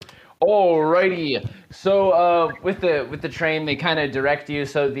 Alrighty. So with the train, they kind of direct you.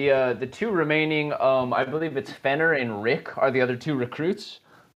 So the two remaining, I believe it's Fenner and Rick are the other two recruits.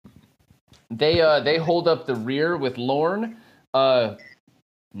 They hold up the rear with Lorne.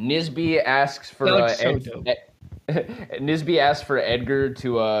 Nisby asks for Nisby asks for Edgar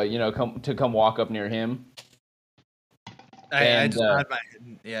to come walk up near him. I just nod my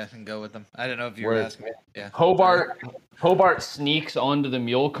head and go with them. I don't know if you were asking me. Yeah. Hobart sneaks onto the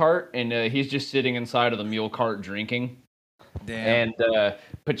mule cart, and he's just sitting inside of the mule cart drinking. Damn. And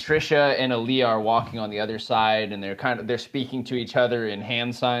Patricia and Aaliyah are walking on the other side, and they're speaking to each other in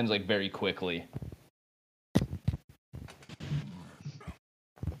hand signs like very quickly.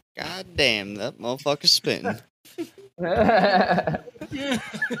 God damn, that motherfucker's spitting.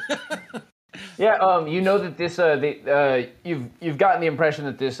 Yeah, you know that this you've gotten the impression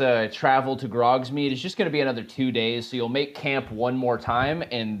that this travel to Grogsmead is just going to be another 2 days. So you'll make camp one more time,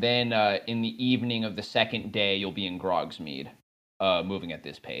 and then in the evening of the second day, you'll be in Grogsmead, moving at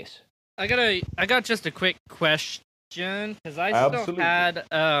this pace. I got just a quick question because I still had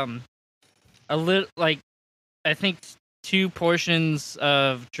a little I think 2 portions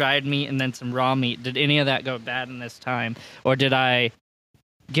of dried meat and then some raw meat. Did any of that go bad in this time, or did I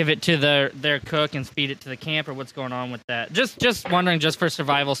give it to their cook and feed it to the camp, or what's going on with that? Just wondering, just for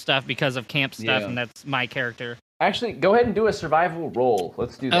survival stuff because of camp stuff, and that's my character. Actually, go ahead and do a survival roll.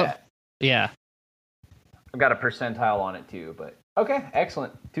 Let's do that. Yeah. I've got a percentile on it too, but okay,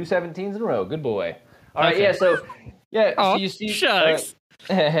 excellent. 2 17s in a row. Good boy. All right, yeah, so you see, shucks.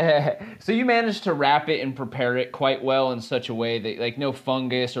 So you managed to wrap it and prepare it quite well in such a way that like no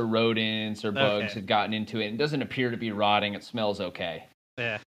fungus or rodents or bugs had gotten into it. It doesn't appear to be rotting. It smells okay.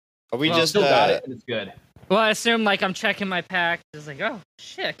 Yeah. Are we Still got it, and it's good. Well, I assume like I'm checking my pack. It's like, oh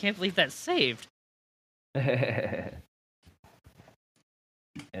shit, I can't believe that's saved.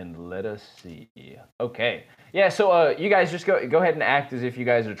 And let us see. Okay. Yeah, so you guys just go ahead and act as if you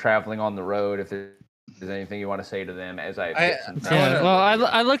guys are traveling on the road. If there's anything you want to say to them as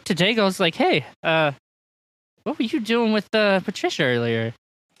I looked to Jake. I was like, hey, what were you doing with Patricia earlier?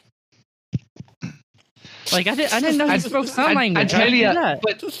 Like I didn't know you spoke sign language.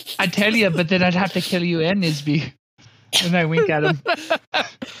 I tell you, but then I'd have to kill you and Nisby. And I wink at him.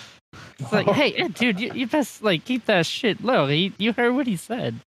 It's like, hey, dude, you best like keep that shit low. You heard what he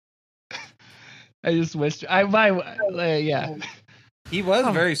said. I just wished yeah. He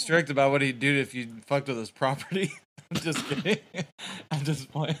was very strict about what he'd do if you fucked with his property. I'm just kidding. I'm just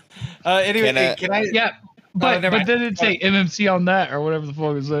playing. Anyway, can I? Yeah, but then it'd say MMC on that or whatever the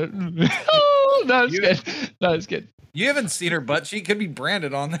fuck is that. Oh, no, it's good. No, it's good. You haven't seen her butt. She could be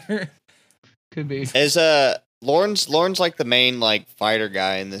branded on there. Could be. Is Lorne's like the main like fighter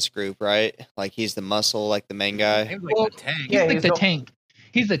guy in this group, right? Like he's the muscle, like the main guy. He's like the tank. He's like the tank.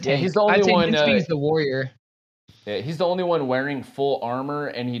 He's the tank. Yeah, he's the only one. He's the warrior. Yeah, he's the only one wearing full armor,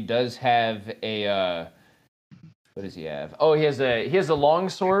 and he does have a. What does he have? Oh, he has a long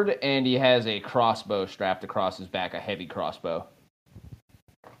sword, and he has a crossbow strapped across his back, a heavy crossbow.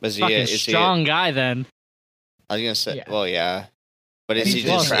 Is he strong guy then? I was gonna say, well, yeah. But is he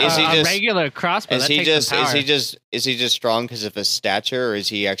just regular crossbow? Is he just strong because of his stature, or is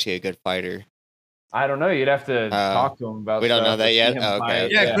he actually a good fighter? I don't know. You'd have to talk to him about. We don't know that yet. Okay.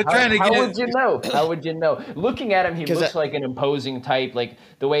 Yeah, quit trying to get. How would you know? How would you know? Looking at him, he looks like an imposing type. Like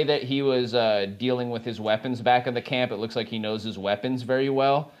the way that he was dealing with his weapons back in the camp, it looks like he knows his weapons very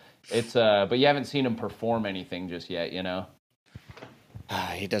well. It's but you haven't seen him perform anything just yet, you know.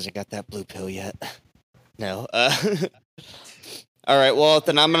 He doesn't got that blue pill yet. No. All right. Well,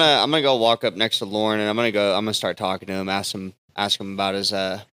 then I'm gonna go walk up next to Lauren, and I'm gonna start talking to him, ask him about his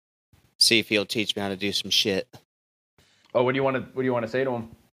see if he'll teach me how to do some shit. Oh, what do you want to say to him?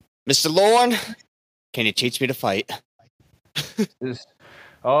 Mr. Lauren, can you teach me to fight?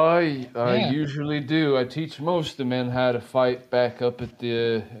 I usually do. I teach most of the men how to fight back up at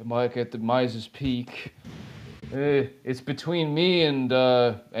the Mises Peak. It's between me and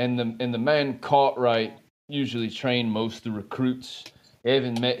the man Cartwright. Usually train most of the recruits. I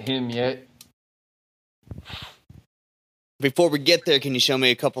haven't met him yet. Before we get there, can you show me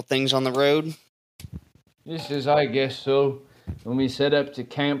a couple things on the road? I guess so. When we set up to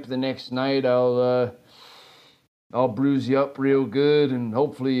camp the next night, I'll bruise you up real good, and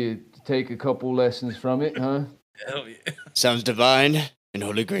hopefully you take a couple lessons from it, huh? Hell yeah. Sounds divine and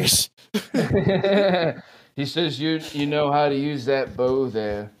holy grace. He says you know how to use that bow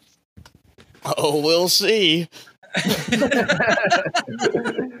there. Oh, we'll see.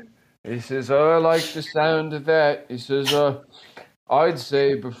 He says, I like the sound of that. He says, I'd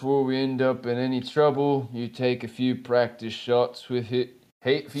say before we end up in any trouble, you take a few practice shots with it.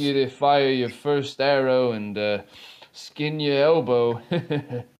 Hate for you to fire your first arrow and skin your elbow.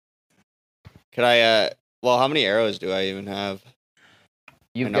 Could I, how many arrows do I even have?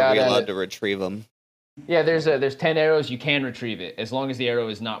 You've got allowed to retrieve them. Yeah, there's 10 arrows. You can retrieve it as long as the arrow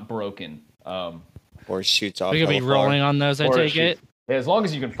is not broken. Or shoots off. You're gonna be rolling on those, I take it. Yeah, as long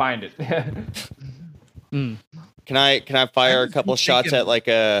as you can find it. Can I fire a couple shots at like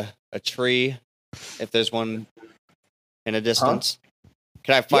a tree if there's one in a distance?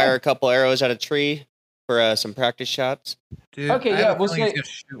 Can I fire a couple arrows at a tree for some practice shots? Dude, okay, yeah, we'll say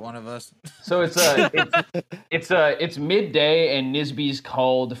shoot one of us. So it's midday, and Nisby's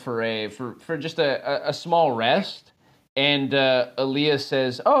called for just a small rest. And Aaliyah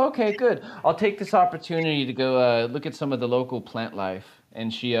says, "Oh, okay, good. I'll take this opportunity to go look at some of the local plant life."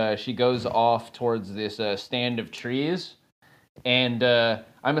 And she goes off towards this stand of trees. And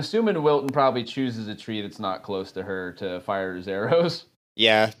I'm assuming Wilton probably chooses a tree that's not close to her to fire his arrows.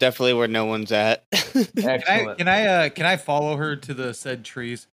 Yeah, definitely where no one's at. Excellent. Can I follow her to the said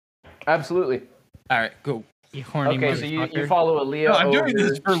trees? Absolutely. All right, go. You horny Okay, so you motherfucker. follow Aaliyah No, I'm over. doing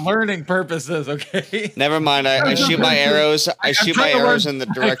this for learning purposes, okay? Never mind. I shoot my arrows. I shoot my trying to learn arrows in the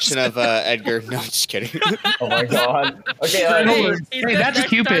direction of Edgar. No, just kidding. Oh my god. Okay, Hey, Hey, said that's next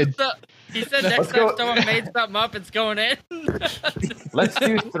Cupid. time he said next Let's time go. someone made something up, it's going in. let's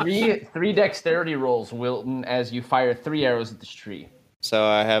do three dexterity rolls, Wilton, as you fire 3 arrows at this tree. So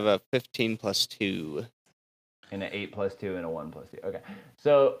I have a 15 plus 2. And an 8 plus 2 and a 1 plus 2. Okay.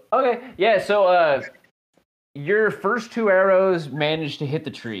 So, so your first 2 arrows managed to hit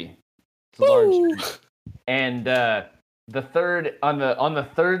the tree. It's a large tree. And the third on the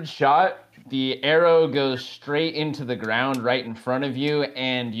third shot, the arrow goes straight into the ground right in front of you,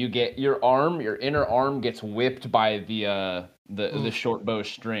 and you get your inner arm gets whipped by the short bow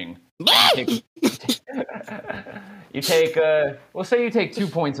string. You take we'll say you take 2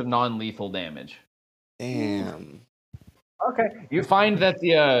 points of non-lethal damage. Damn. Okay. You find that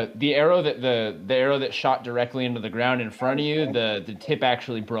the arrow that shot directly into the ground in front of you, the tip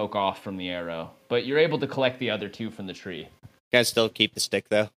actually broke off from the arrow, but you're able to collect the other 2 from the tree. Can I still keep the stick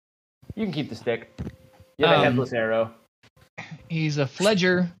though? You can keep the stick. You have a headless arrow. He's a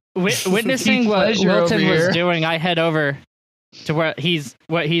fledger. Witnessing what Pleasure Wilton over was here. doing, I head over to what he's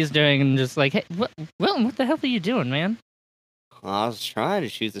doing and just like, hey, Wilton, what the hell are you doing, man? I was trying to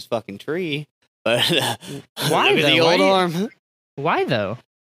shoot this fucking tree, but Why look at the though? old Why- arm. Why though?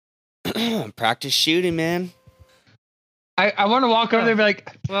 Practice shooting, man. I want to walk over there and be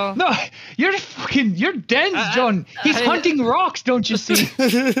like, Well, no, you're dense, John. He's hunting rocks, don't you see? shut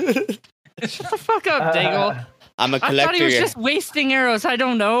the fuck up, Daigle. I'm a I thought collector. he was just wasting arrows. I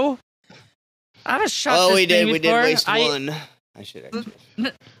don't know. I haven't shot Oh, this we did. thing We did before. waste one. I should.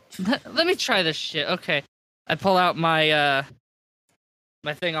 Let me try this shit. Okay, I pull out my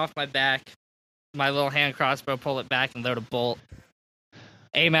my thing off my back, my little hand crossbow, pull it back, and load a bolt.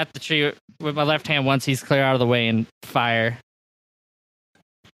 Aim at the tree with my left hand once he's clear out of the way, and fire.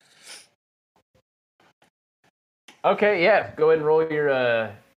 Okay, yeah. Go ahead and roll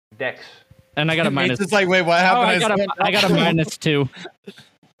your dex. And I got a minus. It's like, wait, what Oh, happened? I got a -2.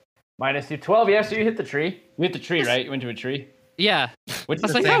 -2. 12. Yeah, so you hit the tree. You hit the tree, right? You went to a tree. Yeah. Which I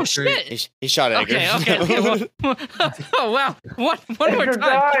was is like, the oh same tree. shit. He shot Edgar. Okay. Oh wow. One more Edgar time.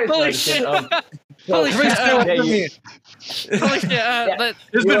 dies, Holy like, shit. yeah, Holy shit. you- Holy shit.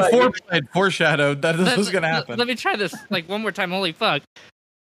 There's You, been foreshadowed that this was gonna happen. Let me try this like one more time. Holy fuck.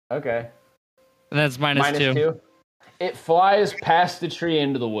 Okay. And that's -2. -2. It flies past the tree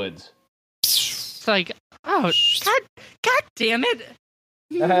into the woods. It's like, oh, god damn it.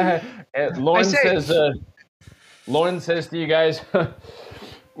 And Lauren says to you guys,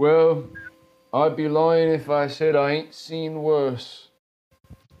 well, I'd be lying if I said I ain't seen worse.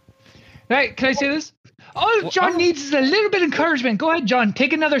 Right? Can I say this? All John needs is a little bit of encouragement. Go ahead, John.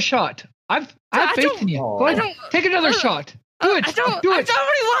 Take another shot. I have faith in you. Go I ahead. Take another shot. Do it. Do I it.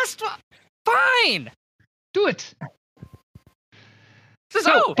 already lost. Fine. Do it.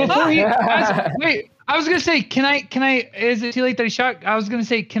 So, Before he wait, I was gonna say, can I? Is it too late that he shot? I was gonna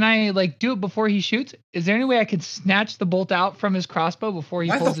say, can I like do it before he shoots? Is there any way I could snatch the bolt out from his crossbow before he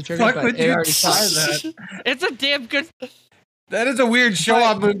Why pulls the the trigger? fuck But would it you already try shot. that? it's a damn good. That is a weird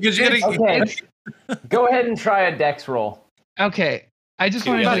show-off move because you're gonna. Okay. Go ahead and try a dex roll. Okay, I just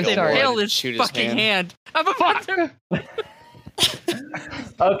Dude, wanted like to a start. whale. Nail his Shoot his fucking hand. hand. I'm about to.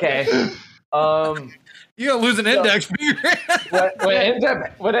 Okay. You're gonna lose an index finger. What ends up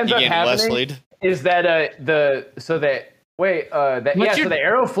You gained less happening lead. is that so the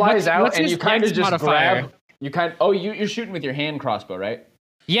arrow flies out what's and his you kind of dex just modifier? grab. You're shooting with your hand crossbow, right?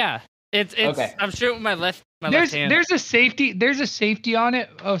 Yeah. It's. Okay. I'm shooting with my left hand. There's a safety on it.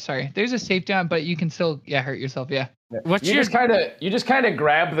 Oh, sorry. There's a safety on it, but you can still hurt yourself. Yeah. What's You your? just kind of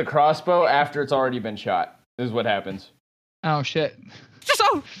grab the crossbow after it's already been shot. This is what happens. Oh shit. Just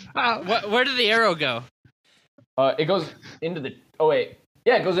where did the arrow go? It goes into the. Oh wait.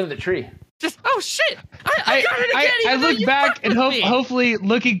 Yeah, it goes into the tree. Just shit! I got it again. I even though look you back fucked and with me. hopefully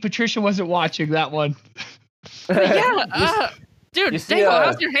Patricia wasn't watching that one. Yeah, dude, you see, Dangle,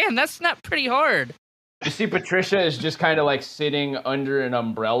 how's your hand? That snapped pretty hard. You see, Patricia is just kind of like sitting under an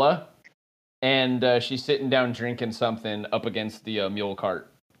umbrella, and she's sitting down drinking something up against the mule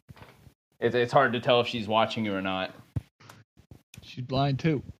cart. It's hard to tell if she's watching you or not. She's blind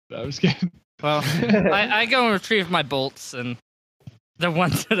too. I was kidding. Well, I go and retrieve my bolts and the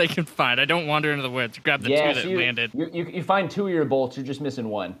ones that I can find. I don't wander into the woods. Grab the two that landed. You find 2 of your bolts. You're just missing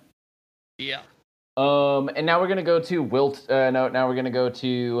 1. Yeah. And now we're gonna go to Wilt. Now we're gonna go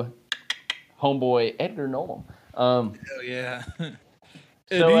to homeboy Edgar Nolan. Hell yeah.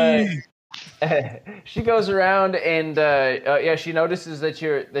 So She goes around and yeah, she notices that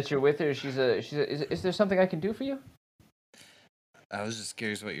you're with her. She's is there something I can do for you? I was just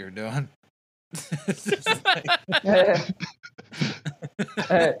curious what you were doing.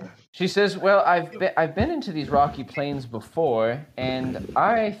 She says, "Well, I've been into these rocky plains before, and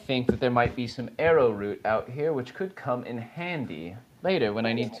I think that there might be some arrowroot out here, which could come in handy later when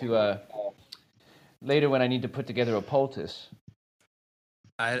I need to put together a poultice."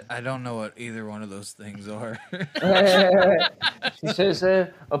 I don't know what either one of those things are. She says,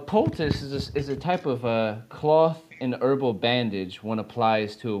 "A poultice is a type of cloth and herbal bandage one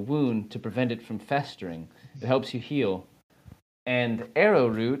applies to a wound to prevent it from festering. It helps you heal. And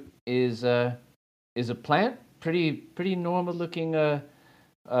arrowroot is a plant, pretty normal looking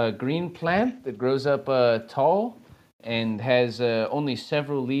green plant that grows up tall and has only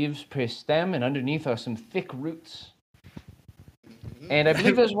several leaves per stem, and underneath are some thick roots. And I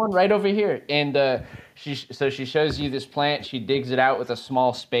believe there's one right over here." And she shows you this plant. She digs it out with a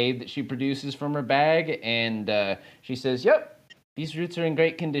small spade that she produces from her bag, and she says, "Yep, these roots are in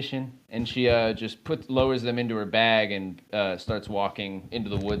great condition." And she just lowers them into her bag and starts walking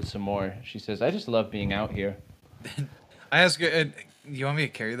into the woods some more. She says, "I just love being out here." I ask her, you want me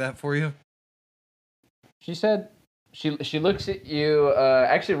to carry that for you? She said, she looks at you.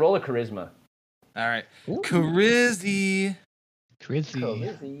 Actually, roll a charisma. All right. Ooh. Charizzy.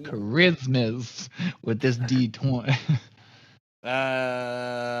 Charismas with this D20.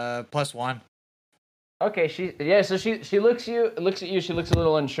 +1. Okay, so she looks at you. She looks a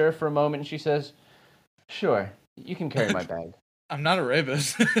little unsure for a moment, and she says, "Sure, you can carry my bag." I'm not a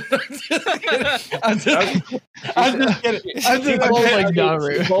rapist. I'm just kidding.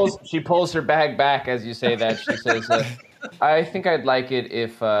 She pulls her bag back as you say that. She says, "I think I'd like it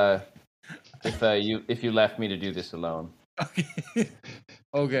if you left me to do this alone."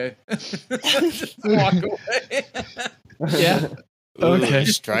 Okay. Just walk away. Yeah. Ooh, Okay.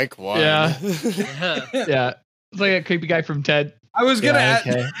 strike one. Yeah. Yeah. It's like a creepy guy from Ted. I was gonna ask.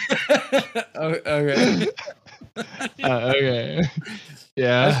 Okay. Okay. Okay. I was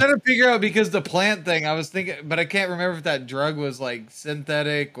Yeah. trying to figure out because the plant thing. I was thinking, but I can't remember if that drug was like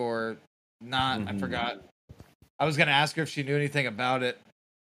synthetic or not. I forgot. I was gonna ask her if she knew anything about it.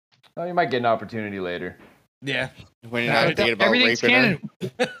 Oh, you might get an opportunity later. Yeah. When you're not thinking about Everything's raping her.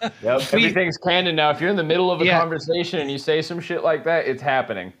 canon. Yep, everything's canon now. If you're in the middle of a Yeah. conversation and you say some shit like that, it's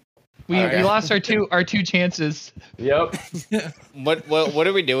happening. We Okay. lost our two chances. Yep. What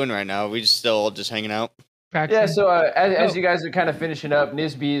are we doing right now? Are we still just hanging out? Yeah. Practicing. So as you guys are kind of finishing up,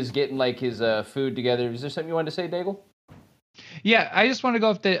 Nisby is getting like his food together. Is there something you wanted to say, Daigle? Yeah, I just want to go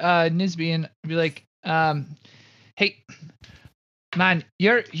up to Nisby and be like, hey, man,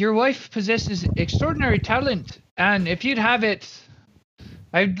 your wife possesses extraordinary talent, and if you'd have it,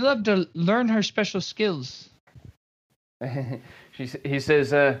 I'd love to learn her special skills. He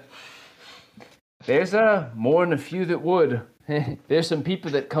says, "There's more than a few that would. There's some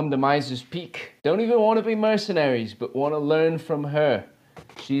people that come to Miser's Peak. Don't even want to be mercenaries, but want to learn from her.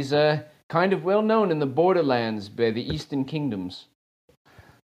 She's kind of well known in the borderlands by the Eastern Kingdoms.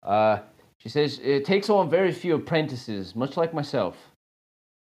 She says it takes on very few apprentices, much like myself."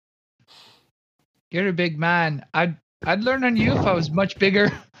 You're a big man. I'd learn on you if I was much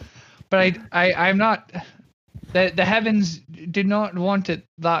bigger, but I'm not. The heavens did not want it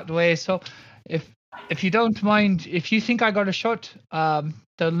that way. So if you don't mind, if you think I got a shot to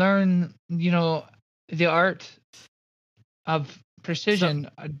learn, the art of precision,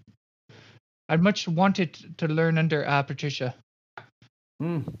 I'd much wanted to learn under Patricia.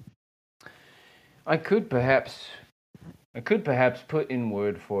 I could perhaps put in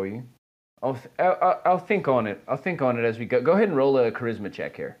word for you. I'll think on it. I'll think on it as we go. Go ahead and roll a charisma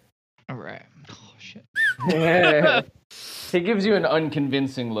check here. All right. Oh shit. He gives you an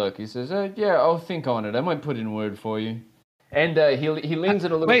unconvincing look. He says, "Yeah, I'll think on it. I might put in word for you." And he leans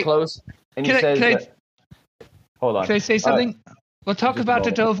in a little Wait. close, and he says, "Hold on." Can I say something? We'll talk just about a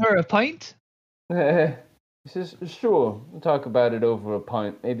it over a pint. He says, "Sure, we'll talk about it over a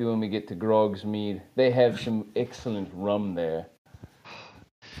pint. Maybe when we get to Grog's Mead. They have some excellent rum there."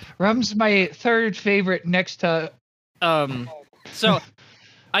 Rum's my third favorite next to. So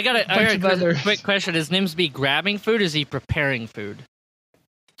I got Bunch of a others. quick question. Is Nimsby grabbing food? Or is he preparing food?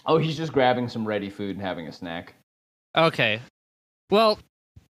 Oh, he's just grabbing some ready food and having a snack. Okay. Well,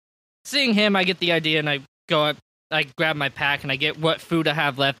 seeing him, I get the idea, and I go up. I grab my pack, and I get what food I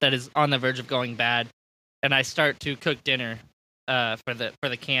have left that is on the verge of going bad, and I start to cook dinner for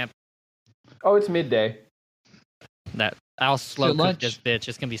the camp. Oh, it's midday. That I'll slow So cook lunch. this bitch.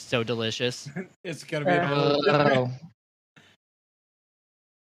 It's gonna be so delicious. It's gonna be.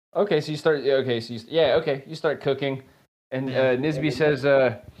 Oh. Okay, so you start. Okay, so you start cooking, and Nisby says,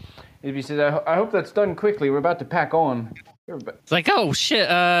 I hope that's done quickly. We're about to pack on. It's like, oh shit,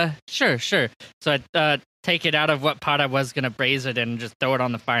 sure. So I take it out of what pot I was gonna braise it in and just throw it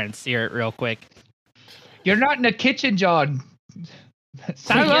on the fire and sear it real quick. You're not in the kitchen, John.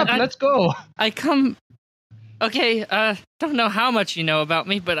 Saddle up, let's go. I come. Okay, don't know how much you know about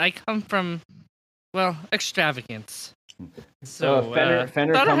me, but I come from, well, extravagance. So Fenner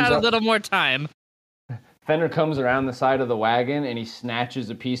thought I comes had a up. little more time. Fenner comes around the side of the wagon and he snatches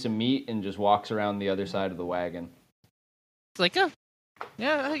a piece of meat and just walks around the other side of the wagon. It's like, oh,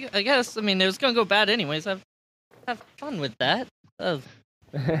 yeah, I guess. I mean, it was gonna go bad anyways. Have fun with that. Oh,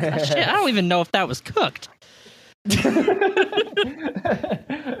 shit, I don't even know if that was cooked.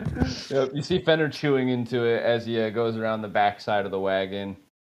 Yep, you see Fenner chewing into it as he goes around the back side of the wagon.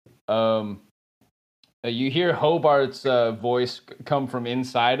 You hear Hobart's voice come from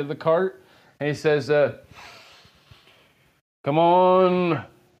inside of the cart, and he says, "Come on,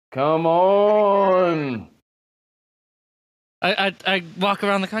 come on." I walk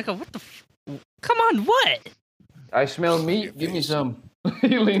around the car. I go, what the? Come on, what? I smell meat. Give me some.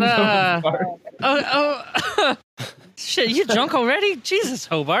 He leans over the cart. Oh, shit! You drunk already? Jesus,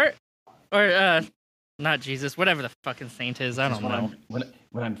 Hobart, or not Jesus, whatever the fucking saint is. I don't know.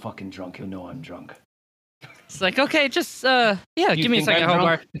 When I'm fucking drunk, he'll know I'm drunk. It's like, okay, just give me a second,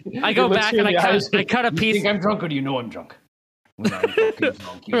 Hobart. I go back and I cut a piece. You think I'm drunk, or do you know I'm drunk? When I'm fucking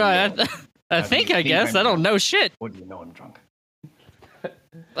drunk, you Right, know. I guess. I don't know shit. What do you know I'm drunk?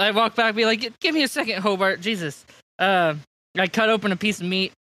 I walk back, be like, give me a second, Hobart. Jesus. I cut open a piece of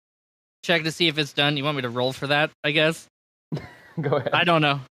meat, check to see if it's done. You want me to roll for that, I guess? Go ahead. I don't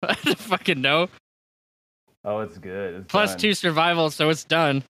know. I don't fucking know. Oh, it's good. It's Plus done. 2 survival, so it's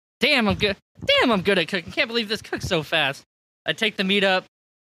done. Damn, I'm good. Damn, I'm good at cooking. Can't believe this cooks so fast. I take the meat up.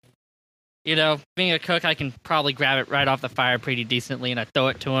 You know, being a cook, I can probably grab it right off the fire pretty decently, and I throw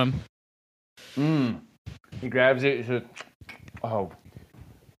it to him. He grabs it. He says, "Oh,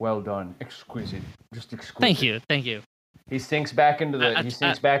 well done, exquisite, just exquisite." Thank you. He sinks back into the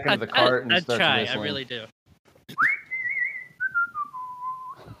the cart and I starts try. whistling. I really do.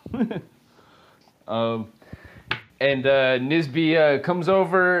 And Nisby comes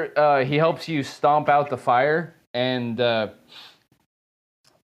over. He helps you stomp out the fire, and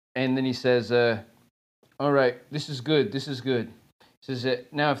then he says, "All right, this is good. This is good." He says,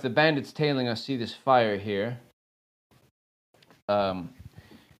 "Now, if the bandits tailing us see this fire here,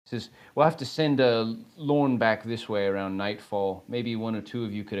 says we'll have to send Lorne back this way around nightfall. Maybe one or two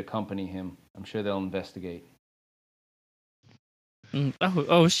of you could accompany him. I'm sure they'll investigate."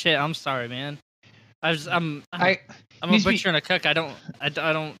 Oh shit! I'm sorry, man. I'm a butcher and a cook. I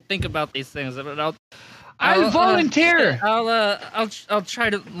don't think about these things. But I'll volunteer. I'll try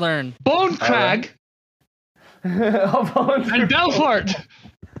to learn. Bone Crag I'll volunteer. and Belfort.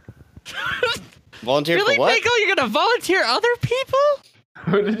 Volunteer Really, for what? Nico? You're gonna volunteer other people?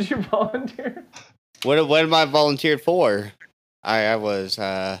 Who did you volunteer? What am I volunteered for? I was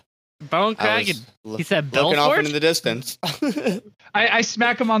Bone I Crag. was He said looking off Belfort. into the distance. I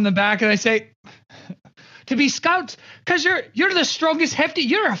smack him on the back and I say, to be scouts, because you're the strongest, hefty.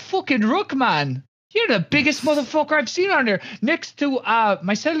 You're a fucking rook, man. You're the biggest motherfucker I've seen on there. Next to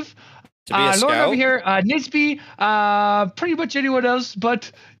myself, To be a Lauren scout? over here, Nisby, pretty much anyone else.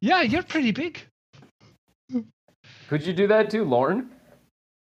 But yeah, you're pretty big. Could you do that too, Lauren?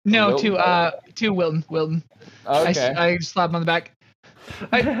 No, Wilton? to Wilton. Okay. I slap him on the back.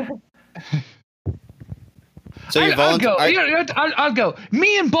 So you I'll go. volunteer? I'll go.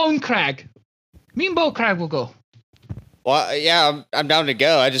 Me and Bone Crag will go. Well, yeah, I'm down to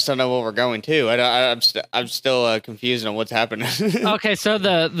go. I just don't know what we're going to. I'm still confused on what's happening. Okay, so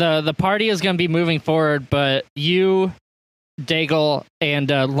the party is gonna be moving forward, but you, Daigle,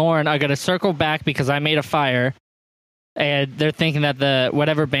 and Lauren are gonna circle back because I made a fire, and they're thinking that the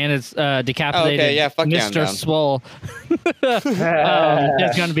whatever bandits decapitated Okay, yeah, fuck yeah, I'm Mr. down. Swole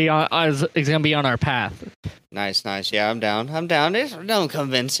is gonna be on our path. Nice. Yeah, I'm down. There's no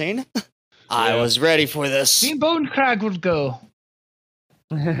convincing. I was ready for this. Me and Bone Crag will go.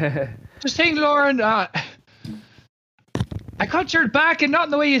 Just saying, Lauren. I caught your back, and not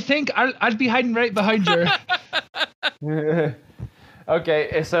in the way you think. I'll be hiding right behind you.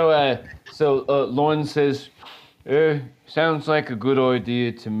 Okay, so Lauren says, sounds like a good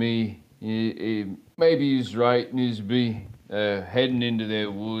idea to me. Maybe he's right, Nisby. Heading into their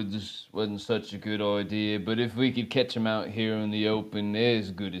woods wasn't such a good idea, but if we could catch them out here in the open, they're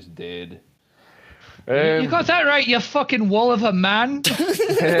as good as dead. You got that right, you fucking wall of a man.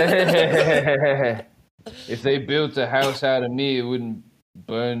 If they built a house out of me, it wouldn't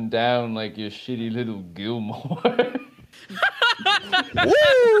burn down like your shitty little Gilmore.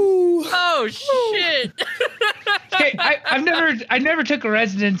 Woo! Oh shit! Okay, I never took a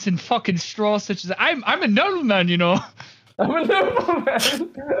residence in fucking straw such as I'm a nobleman, you know. I'm a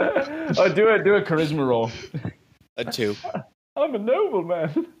nobleman. Oh, do a charisma roll. A 2. I'm a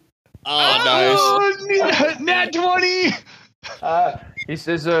nobleman. Oh, nice. Oh, nat 20. He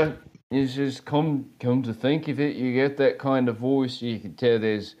says, he says, come to think of it, you get that kind of voice, you can tell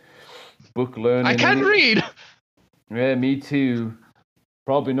there's book learning. I can't in it. read. Yeah, me too.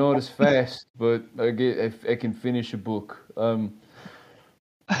 Probably not as fast, but I can finish a book.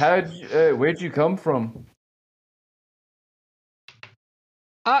 Where'd you come from?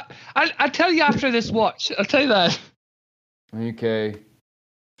 I'll tell you after this watch. I'll tell you that. Okay.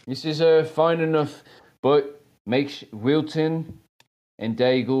 This is fine enough, but Wilton and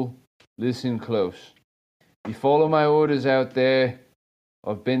Daigle, listen close. You follow my orders out there.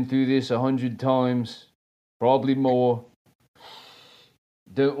 I've been through this 100 times, probably more.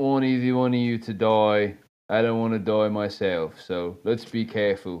 Don't want either one of you to die. I don't want to die myself, so let's be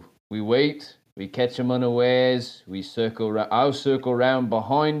careful. We wait, we catch them unawares, I'll circle around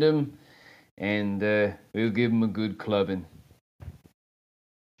behind them, and we'll give them a good clubbing.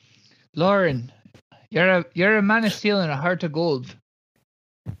 Lauren, you're a man of steel and a heart of gold.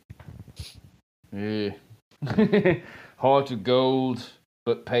 Yeah. Heart of gold,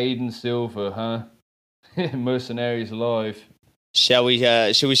 but paid in silver, huh? Mercenaries alive. Should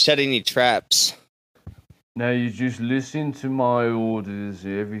we set any traps? Now you just listen to my orders,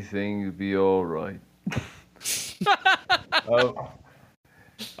 everything will be all right.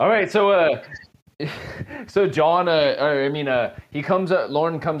 All right, so John,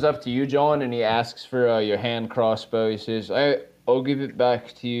 Lauren comes up to you, John, and he asks for your hand crossbow. He says, I'll give it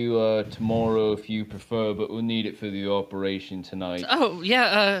back to you tomorrow if you prefer, but we'll need it for the operation tonight. Oh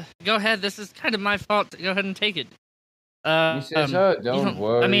yeah, go ahead. This is kind of my fault. Go ahead and take it. He says, don't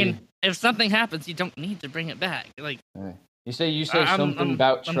worry. I mean, if something happens, you don't need to bring it back. Like, you say something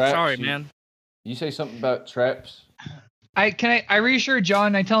about traps. I'm sorry, man. You say something about traps. I reassure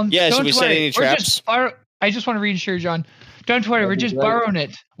John. I tell him. Yeah, don't should we set worry, any traps? I just want to reassure John. Don't worry, we're just borrowing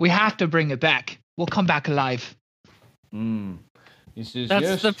it. We have to bring it back. We'll come back alive. He says, That's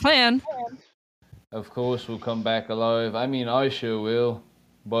yes, the plan. of course we'll come back alive. I mean, I sure will.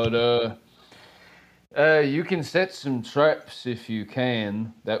 But you can set some traps if you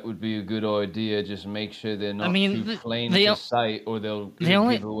can. That would be a good idea. Just make sure they're not too plain to sight, or they'll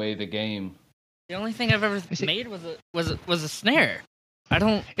give away the game. The only thing I've ever made was a snare. I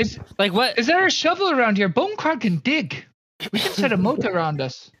don't. Is like what? Is there a shovel around here? Bonecrag can dig. We can set a moat around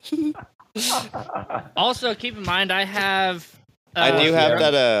us. Also, keep in mind, I have. I do have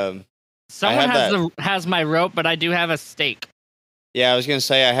that. Someone has my rope, but I do have a stake. Yeah, I was gonna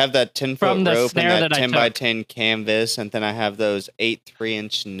say I have that 10-foot From the rope and snare that that I 10 by took. 10 canvas, and then I have those 8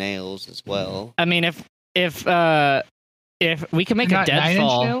 3-inch nails as well. I mean, if we can make a Not 9-inch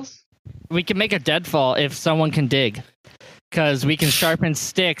deadfall, nails? we can make a deadfall if someone can dig. Because we can sharpen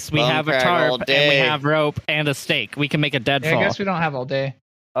sticks, we have a Bonecrag all tarp, and we day. have rope and a stake. We can make a deadfall. Yeah, I guess we don't have all day.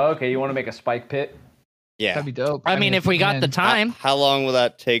 Okay, you want to make a spike pit? Yeah. That'd be dope. I mean, if we got the time, How long will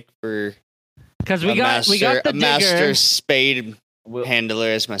that take for because a we got the master digger. spade handler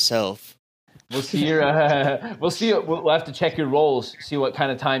as myself? We'll see your. We'll have to check your rolls. See what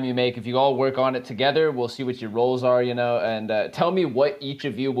kind of time you make. If you all work on it together, we'll see what your rolls are. And tell me what each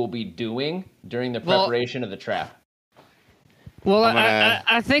of you will be doing during the preparation of the trap. Well,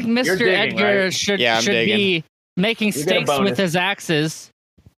 I think Mr. digging, Edgar right? should digging. be making You get a stakes bonus. with his axes.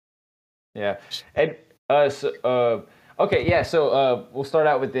 Yeah. And okay, yeah. So we'll start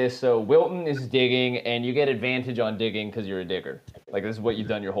out with this. So Wilton is digging, and you get advantage on digging because you're a digger. Like, this is what you've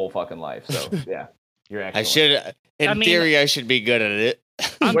done your whole fucking life. So yeah, you're excellent. In theory, I should be good at it.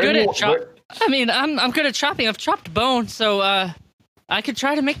 I'm Where good do you- at chopping. I mean, I'm good at chopping. I've chopped bone, so I could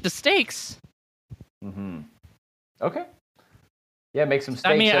try to make the stakes. Mm-hmm. Okay. Yeah, make some steaks.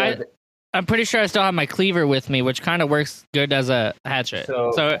 I mean, I'm pretty sure I still have my cleaver with me, which kind of works good as a hatchet.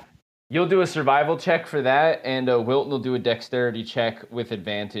 So you'll do a survival check for that, and Wilton will do a dexterity check with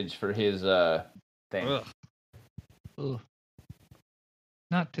advantage for his thing. Ugh. Ugh.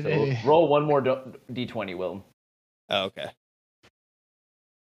 Not So today. roll one more d20, Wilton. Oh, okay.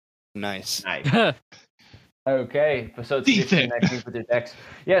 Nice. Nice. Okay, so it's Decent. connecting with your dex.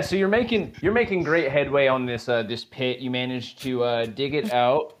 Yeah, so you're making great headway on this this pit. You managed to dig it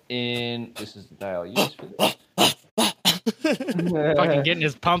out in. This is the dial used for this. Fucking getting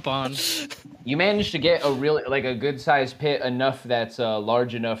his pump on. You managed to get a good sized pit, enough that's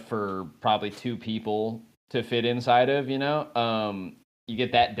large enough for probably 2 people to fit inside of.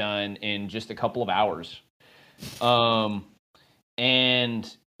 that done in just a couple of hours.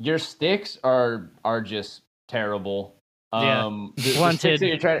 And your sticks are just terrible. Yeah. The sticks Wanted.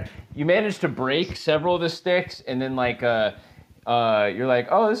 that you managed to break several of the sticks, and then like you're like,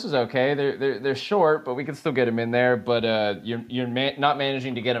 oh, this is okay. They're short, but we can still get them in there. But you're not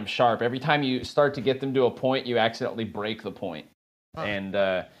managing to get them sharp. Every time you start to get them to a point, you accidentally break the point. And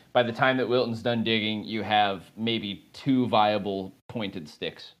by the time that Wilton's done digging, you have maybe 2 viable pointed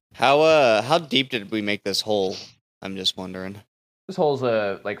sticks. How deep did we make this hole? I'm just wondering. This hole's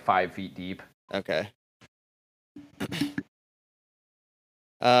like 5 feet deep. Okay.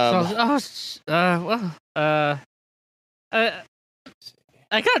 I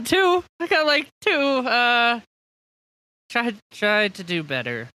got 2. I got like 2. Tried to do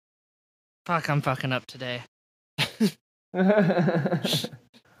better. Fuck, I'm fucking up today. Fuck.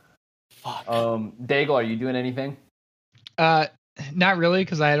 Daigle, are you doing anything? Not really,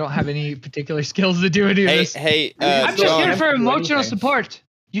 because I don't have any particular skills to do any of this. Hey, I'm just John, here for do emotional anything. support.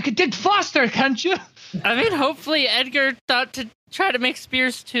 You could dig faster, can't you? I mean, hopefully Edgar thought to try to make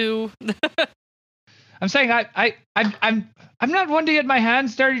spears too. I'm saying I'm not one to get my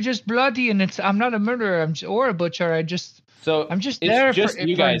hands dirty, just bloody, and I'm not a murderer or a butcher. I'm just It's there just for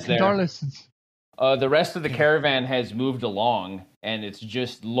you guys there. condolences. The rest of the caravan has moved along, and it's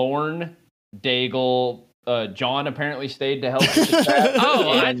just Lorne, Daigle, John apparently stayed to help with the trap.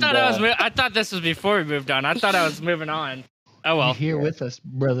 Oh, and, I thought this was before we moved on. I thought I was moving on. Oh well. You're here with us,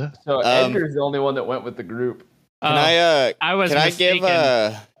 brother. So Edgar's the only one that went with the group. can I was can I mistaken.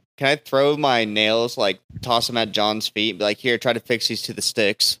 can I throw my nails, like toss them at John's feet, be like, here, try to fix these to the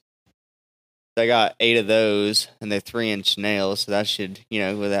sticks. I got 8 of those, and they're 3-inch nails, so that should,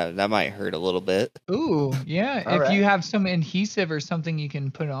 that might hurt a little bit. Ooh, yeah. All if right. you have some adhesive or something, you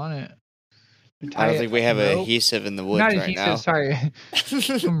can put on it. I don't think we have rope. adhesive in the woods Not right adhesive, now. sorry.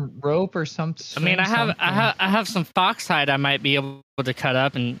 Some rope or something. I mean, I have some foxhide I might be able to cut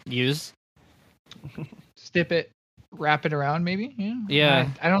up and use. Stip it, wrap it around, maybe. Yeah. Yeah.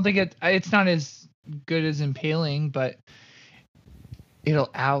 I don't think it's not as good as impaling, but it'll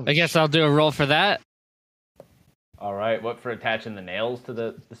ouch. I guess I'll do a roll for that. All right, what for attaching the nails to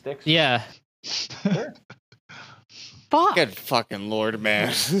the sticks? Yeah. Sure. Fuck. Good fucking lord,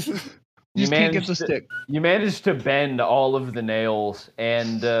 man. You just can't get the managed to- stick. You managed to bend all of the nails,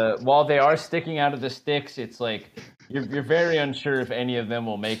 and while they are sticking out of the sticks, it's like you're very unsure if any of them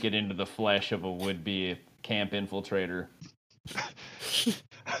will make it into the flesh of a would-be camp infiltrator.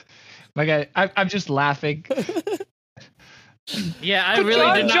 My guy, I'm just laughing. Yeah, I Good really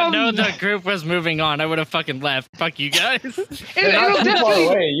job, did not John. know the group was moving on. I would have fucking left. Fuck you guys. They're not It'll too far definitely,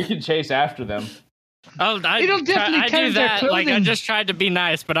 away. You can chase after them. Oh, It'll definitely I do count their that. Like I clothing. just tried to be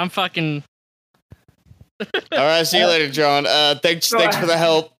nice, but I'm fucking. All right, see you later, John. Thanks for the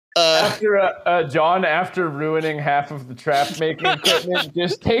help. John, after ruining half of the trap-making equipment,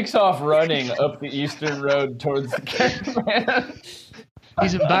 just takes off running up the eastern road towards the caravan.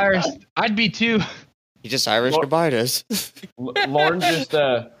 he's embarrassed. I'd be too. He just Irish goodbye us. Lorne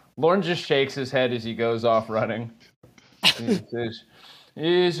just shakes his head as he goes off running. He says,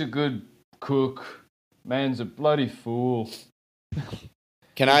 "He's a good cook. Man's a bloody fool."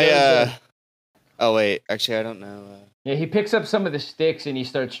 Can I? Oh wait, actually, I don't know. Yeah, he picks up some of the sticks and he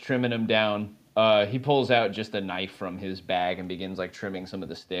starts trimming them down. He pulls out just a knife from his bag and begins like trimming some of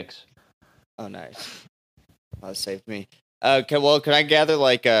the sticks. Oh, nice. That saved me. Can I gather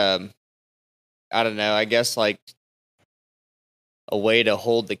like I don't know. I guess like a way to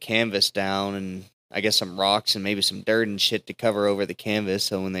hold the canvas down, and I guess some rocks and maybe some dirt and shit to cover over the canvas,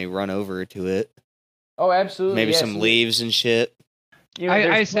 so when they run over to it, Oh, absolutely. maybe yes. some leaves and shit. I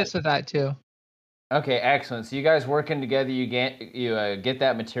There's- assist with that too. Okay, excellent. So you guys working together, you get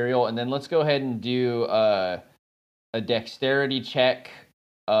that material, and then let's go ahead and do a dexterity check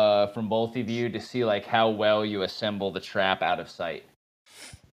from both of you to see like how well you assemble the trap out of sight.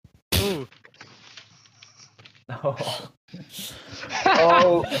 Ooh. Oh.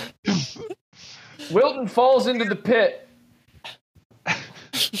 Wilton falls into the pit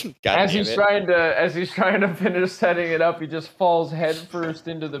God as damn he's it. trying to finish setting it up. He just falls headfirst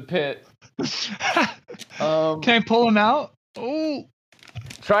into the pit. Can I pull him out? Oh.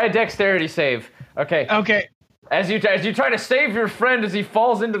 Try a dexterity save. Okay. Okay. As you try to save your friend as he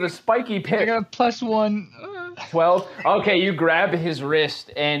falls into the spiky I pit. got a +1. 12. Okay, you grab his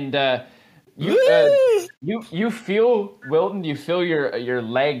wrist and you feel, Wilton, you feel your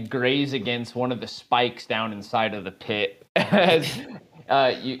leg graze against one of the spikes down inside of the pit. As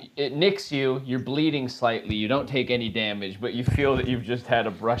it nicks you, you're bleeding slightly. You don't take any damage, but you feel that you've just had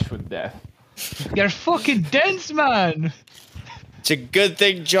a brush with death. You're fucking dense, man. It's a good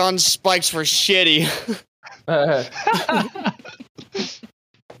thing John's spikes were shitty.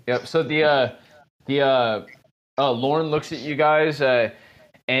 Yep. So Lorne looks at you guys,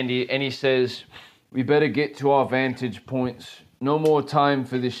 and he says, "We better get to our vantage points. No more time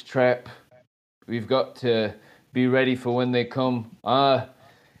for this trap. We've got to be ready for when they come.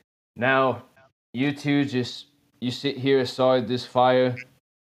 Now, you two you sit here aside this fire,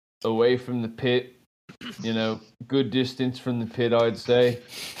 away from the pit. Good distance from the pit, I'd say,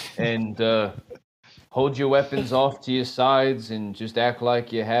 and hold your weapons off to your sides and just act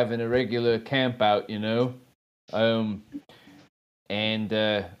like you're having a regular camp out. And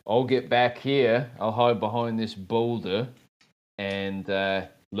I'll get back here. I'll hide behind this boulder and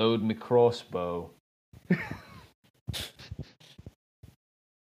load my crossbow."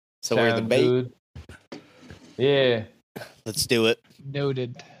 So we're the Sound bait. good? Yeah. Let's do it.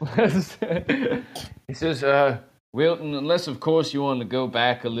 Noted. He says, Wilton, unless of course you want to go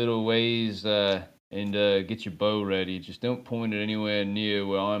back a little ways and get your bow ready, just don't point it anywhere near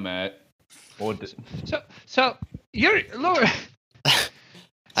where I'm at. Or So you're Lord.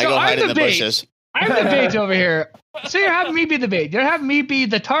 I go hide in the bait. bushes. I'm the bait over here. So you're having me be the bait. You're having me be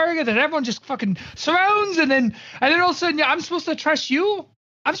the target that everyone just fucking surrounds, and then all of a sudden I'm supposed to trust you.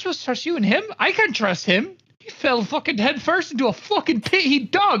 I'm supposed to trust you and him. I can't trust him. He fell fucking head first into a fucking pit he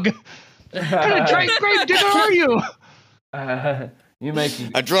dug. What kind of grave digger are you? You make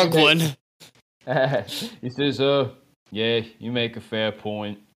A drunk one. He says, yeah, you make a fair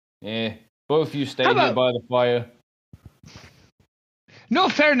point. Yeah, both you stay How here about- by the fire. No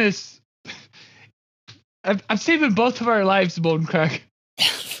fairness. I'm saving both of our lives, Bone Crack.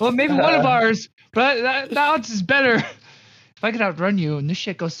 Well, maybe one of ours, but that odds is better. If I could outrun you and this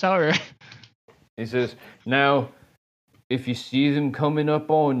shit goes sour. He says, now, if you see them coming up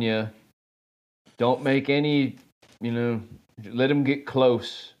on you, don't make any, let them get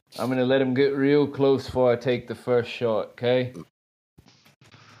close. I'm going to let them get real close before I take the first shot, okay?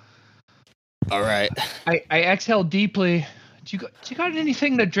 All right. I exhale deeply. Do you got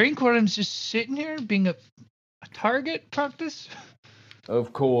anything to drink while I'm just sitting here being a target practice?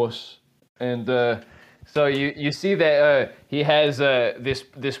 Of course. And so you see that he has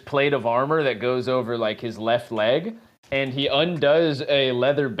this plate of armor that goes over like his left leg, and he undoes a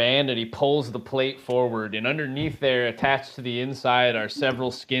leather band and he pulls the plate forward, and underneath there, attached to the inside, are several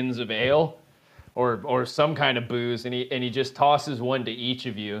skins of ale or some kind of booze, and he just tosses one to each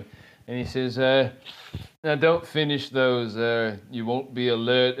of you, and he says, now don't finish those. You won't be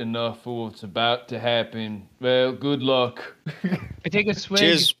alert enough for what's about to happen. Well, good luck. I take a swig.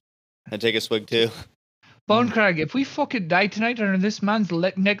 Cheers. I take a swig too. Bone Crag, if we fucking die tonight under this man's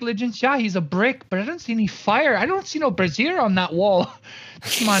negligence, yeah, he's a brick, but I don't see any fire. I don't see no brazier on that wall.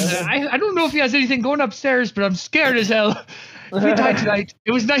 Come on, I don't know if he has anything going upstairs, but I'm scared as hell. If we die tonight,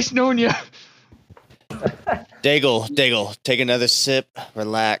 it was nice knowing you. Daigle, take another sip.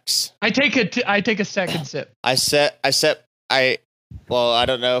 Relax. I take a second sip. I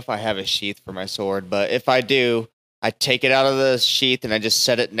don't know if I have a sheath for my sword, but if I do, I take it out of the sheath and I just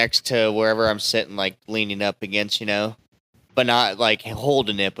set it next to wherever I'm sitting, like leaning up against, but not like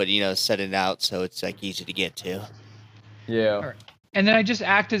holding it, but set it out so it's like easy to get to. Yeah. Right. And then I just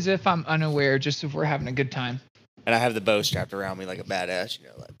act as if I'm unaware, just if we're having a good time. And I have the bow strapped around me like a badass,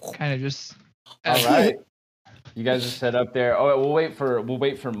 like. Kind of just. All right. You guys are set up there. Oh, we'll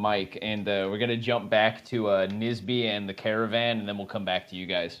wait for Mike, and we're gonna jump back to Nisby and the caravan, and then we'll come back to you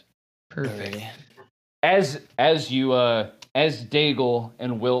guys. Perfect. As Daigle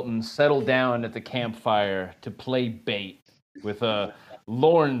and Wilton settle down at the campfire to play bait, with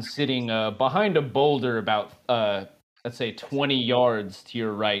Lorne sitting behind a boulder about let's say 20 yards to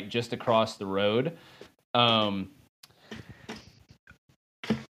your right, just across the road. The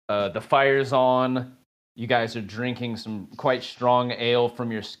fire's on. You guys are drinking some quite strong ale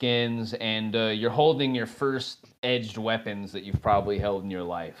from your skins, and you're holding your first edged weapons that you've probably held in your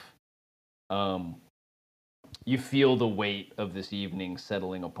life. You feel the weight of this evening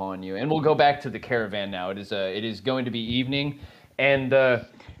settling upon you, and we'll go back to the caravan now. It is going to be evening, and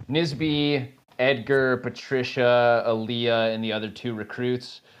Nisby, Edgar, Patricia, Aaliyah, and the other two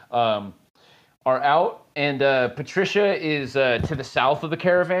recruits are out, and Patricia is to the south of the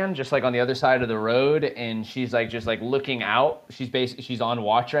caravan, just like on the other side of the road, and she's like just like looking out. She's on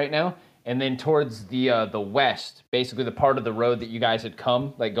watch right now, and then towards the west, basically the part of the road that you guys had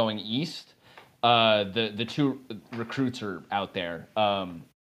come, like going east. The two recruits are out there. What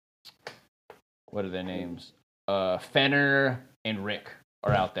are their names? Fenner and Rick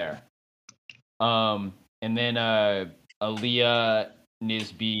are out there. And then Aaliyah,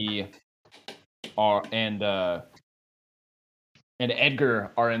 Nisby, and and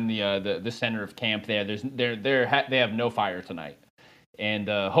Edgar are in the center of camp. There, they have no fire tonight, and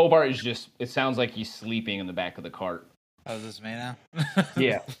Hobart is just. It sounds like he's sleeping in the back of the cart. Oh, is this me now?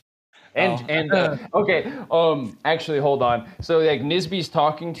 Yeah. And okay, actually, hold on. So like Nisby's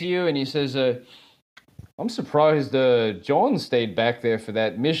talking to you, and he says, "I'm surprised John stayed back there for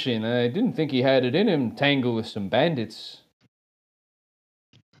that mission. I didn't think he had it in him. Tangle with some bandits."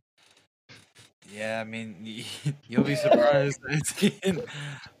 Yeah, I mean, you'll be surprised.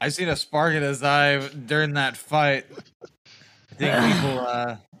 I've seen a spark in his eye during that fight. I think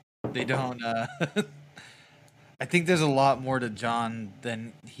people, they don't. I think there's a lot more to John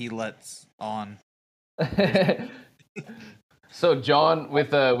than he lets on. So John,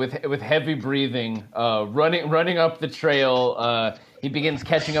 with heavy breathing, running up the trail, he begins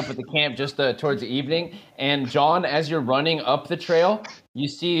catching up with the camp just towards the evening. And John, as you're running up the trail, you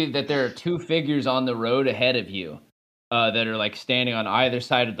see that there are two figures on the road ahead of you, that are like standing on either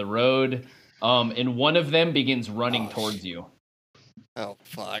side of the road. And one of them begins running towards you. Oh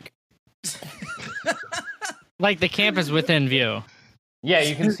fuck! Like the camp is within view. Yeah,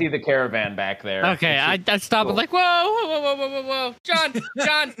 you can see the caravan back there. Okay, I stop and like, whoa, whoa, whoa, whoa, whoa, whoa, John.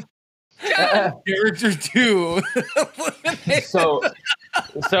 Character 2. So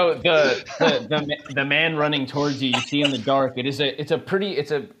the man running towards you, you see in the dark. It's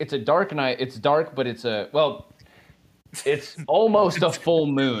a dark night. It's dark, but it's almost a full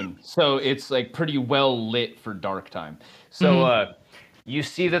moon. So it's like pretty well lit for dark time. So you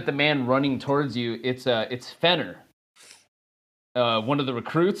see that the man running towards you, it's Fenner. One of the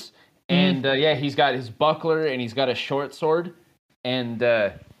recruits, and he's got his buckler and he's got a short sword, and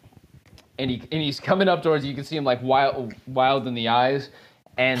he's coming up towards you. You can see him like wild in the eyes,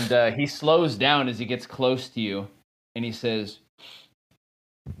 and he slows down as he gets close to you, and he says,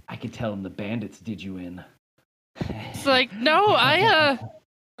 "I can tell him the bandits did you in." It's like, no, I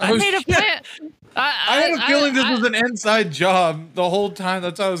made a plan. I had a feeling this was an inside job the whole time.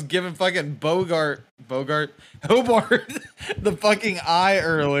 That's why I was giving fucking Hobart the fucking eye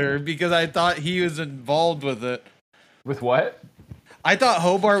earlier, because I thought he was involved with it. With what? I thought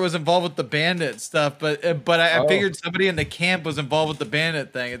Hobart was involved with the bandit stuff, but I figured somebody in the camp was involved with the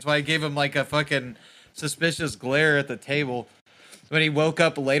bandit thing. It's why I gave him like a fucking suspicious glare at the table when he woke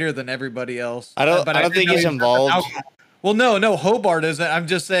up later than everybody else. I don't think he's involved. Well, no, Hobart isn't. I'm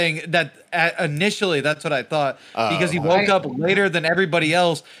just saying that initially that's what I thought, because he woke up later than everybody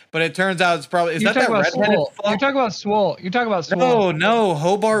else. But it turns out it's probably that redheaded fuck? You're talking about Swole. You're talking about Swole. No,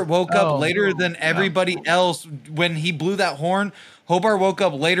 Hobart woke up later than everybody else when he blew that horn. Hobart woke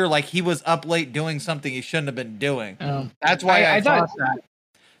up later, like he was up late doing something he shouldn't have been doing. That's why I thought that.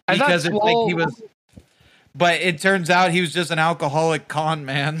 Because it's like he was. But it turns out he was just an alcoholic con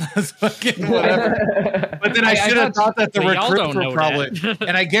man. That's fucking whatever. But then I should have thought that the recruits were probably.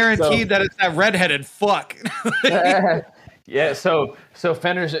 And I guaranteed that it's that redheaded fuck. Yeah, so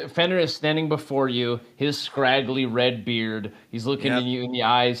Fenner is standing before you, his scraggly red beard. He's looking at you in the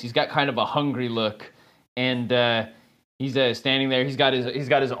eyes. He's got kind of a hungry look. And he's standing there. He's got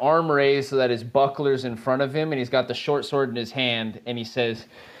his arm raised so that his buckler's in front of him, and he's got the short sword in his hand, and he says,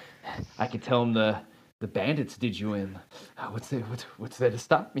 "I could tell him the bandits did you in. What's there to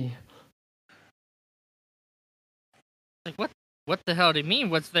stop me?" Like, what the hell do you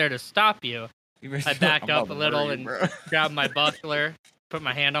mean? What's there to stop you? I backed up a little and grabbed my buckler, put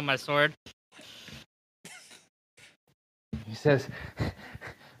my hand on my sword. He says,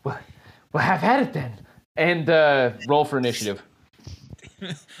 "Well, have at it then." And roll for initiative.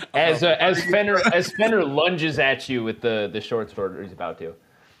 As Fenner lunges at you with the short sword, or he's about to.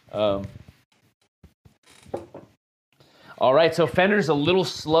 All right, so Fenner's a little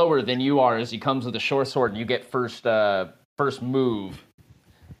slower than you are as he comes with a short sword, and you get first move.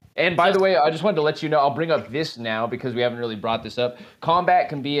 And by the way, I just wanted to let you know, I'll bring up this now because we haven't really brought this up. Combat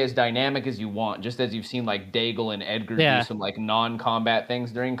can be as dynamic as you want, just as you've seen like Daigle and Edgar do some like non-combat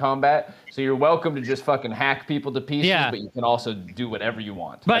things during combat. So you're welcome to just fucking hack people to pieces, but you can also do whatever you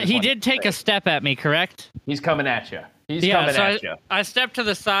want. But he did take a step at me, correct? He's coming at you. He's coming at you. I stepped to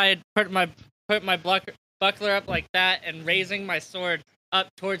the side, put my buckler up like that, and raising my sword up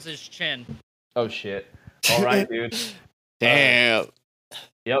towards his chin. Oh shit! All right, dude. Damn.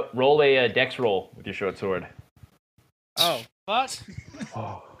 Yep. Roll a dex roll with your short sword. Oh fuck!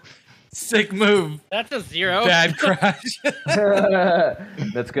 Sick move. That's a 0. Bad crash.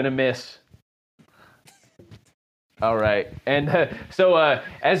 That's gonna miss. All right, and so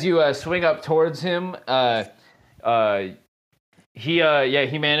as you swing up towards him, he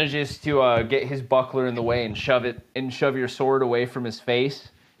manages to get his buckler in the way and shove your sword away from his face.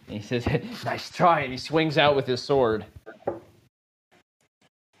 And he says, "Nice try," and he swings out with his sword.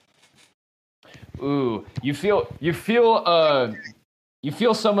 Ooh, you feel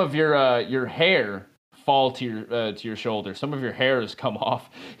some of your hair fall to your shoulder. Some of your hair has come off.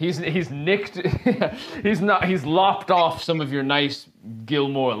 He's nicked. He's lopped off some of your nice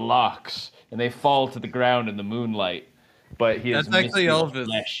Gilmore locks, and they fall to the ground in the moonlight. But he has actually all of his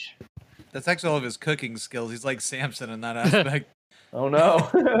flesh. That's actually all of his cooking skills. He's like Samson in that aspect. Oh no.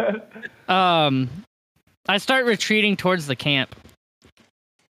 I start retreating towards the camp.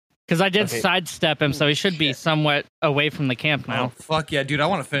 Because I did sidestep him, so he should be somewhat away from the camp now. Oh, fuck yeah, dude. I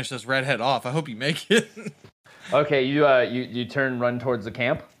want to finish this redhead off. I hope you make it. Okay, you run towards the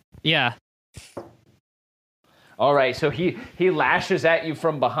camp? Yeah. All right, so he lashes at you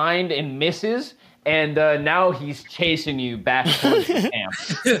from behind and misses, and now he's chasing you back towards the camp.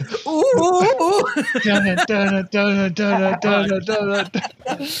 All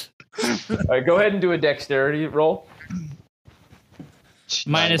right, go ahead and do a dexterity roll.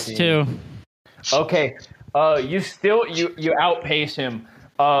 -2. Okay. You outpace him.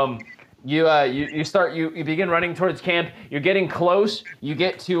 You begin running towards camp. You're getting close. You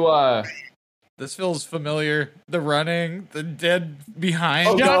get to This feels familiar. The running, the dead behind.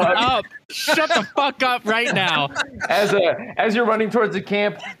 Oh, Shut up! Shut the fuck up right now. As you're running towards the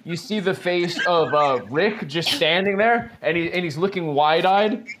camp, you see the face of Rick just standing there, and he's looking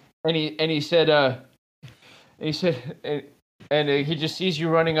wide-eyed, and he said he just sees you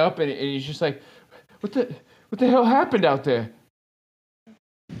running up, and he's just like, what the hell happened out there?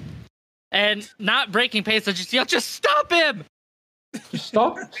 And not breaking pace, I just yell, just stop him! Just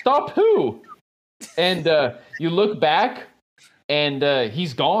stop who? And you look back, and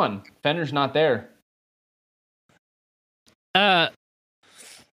he's gone. Fenner's not there.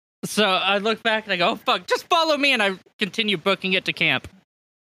 So I look back and I go, oh fuck, just follow me, and I continue booking it to camp.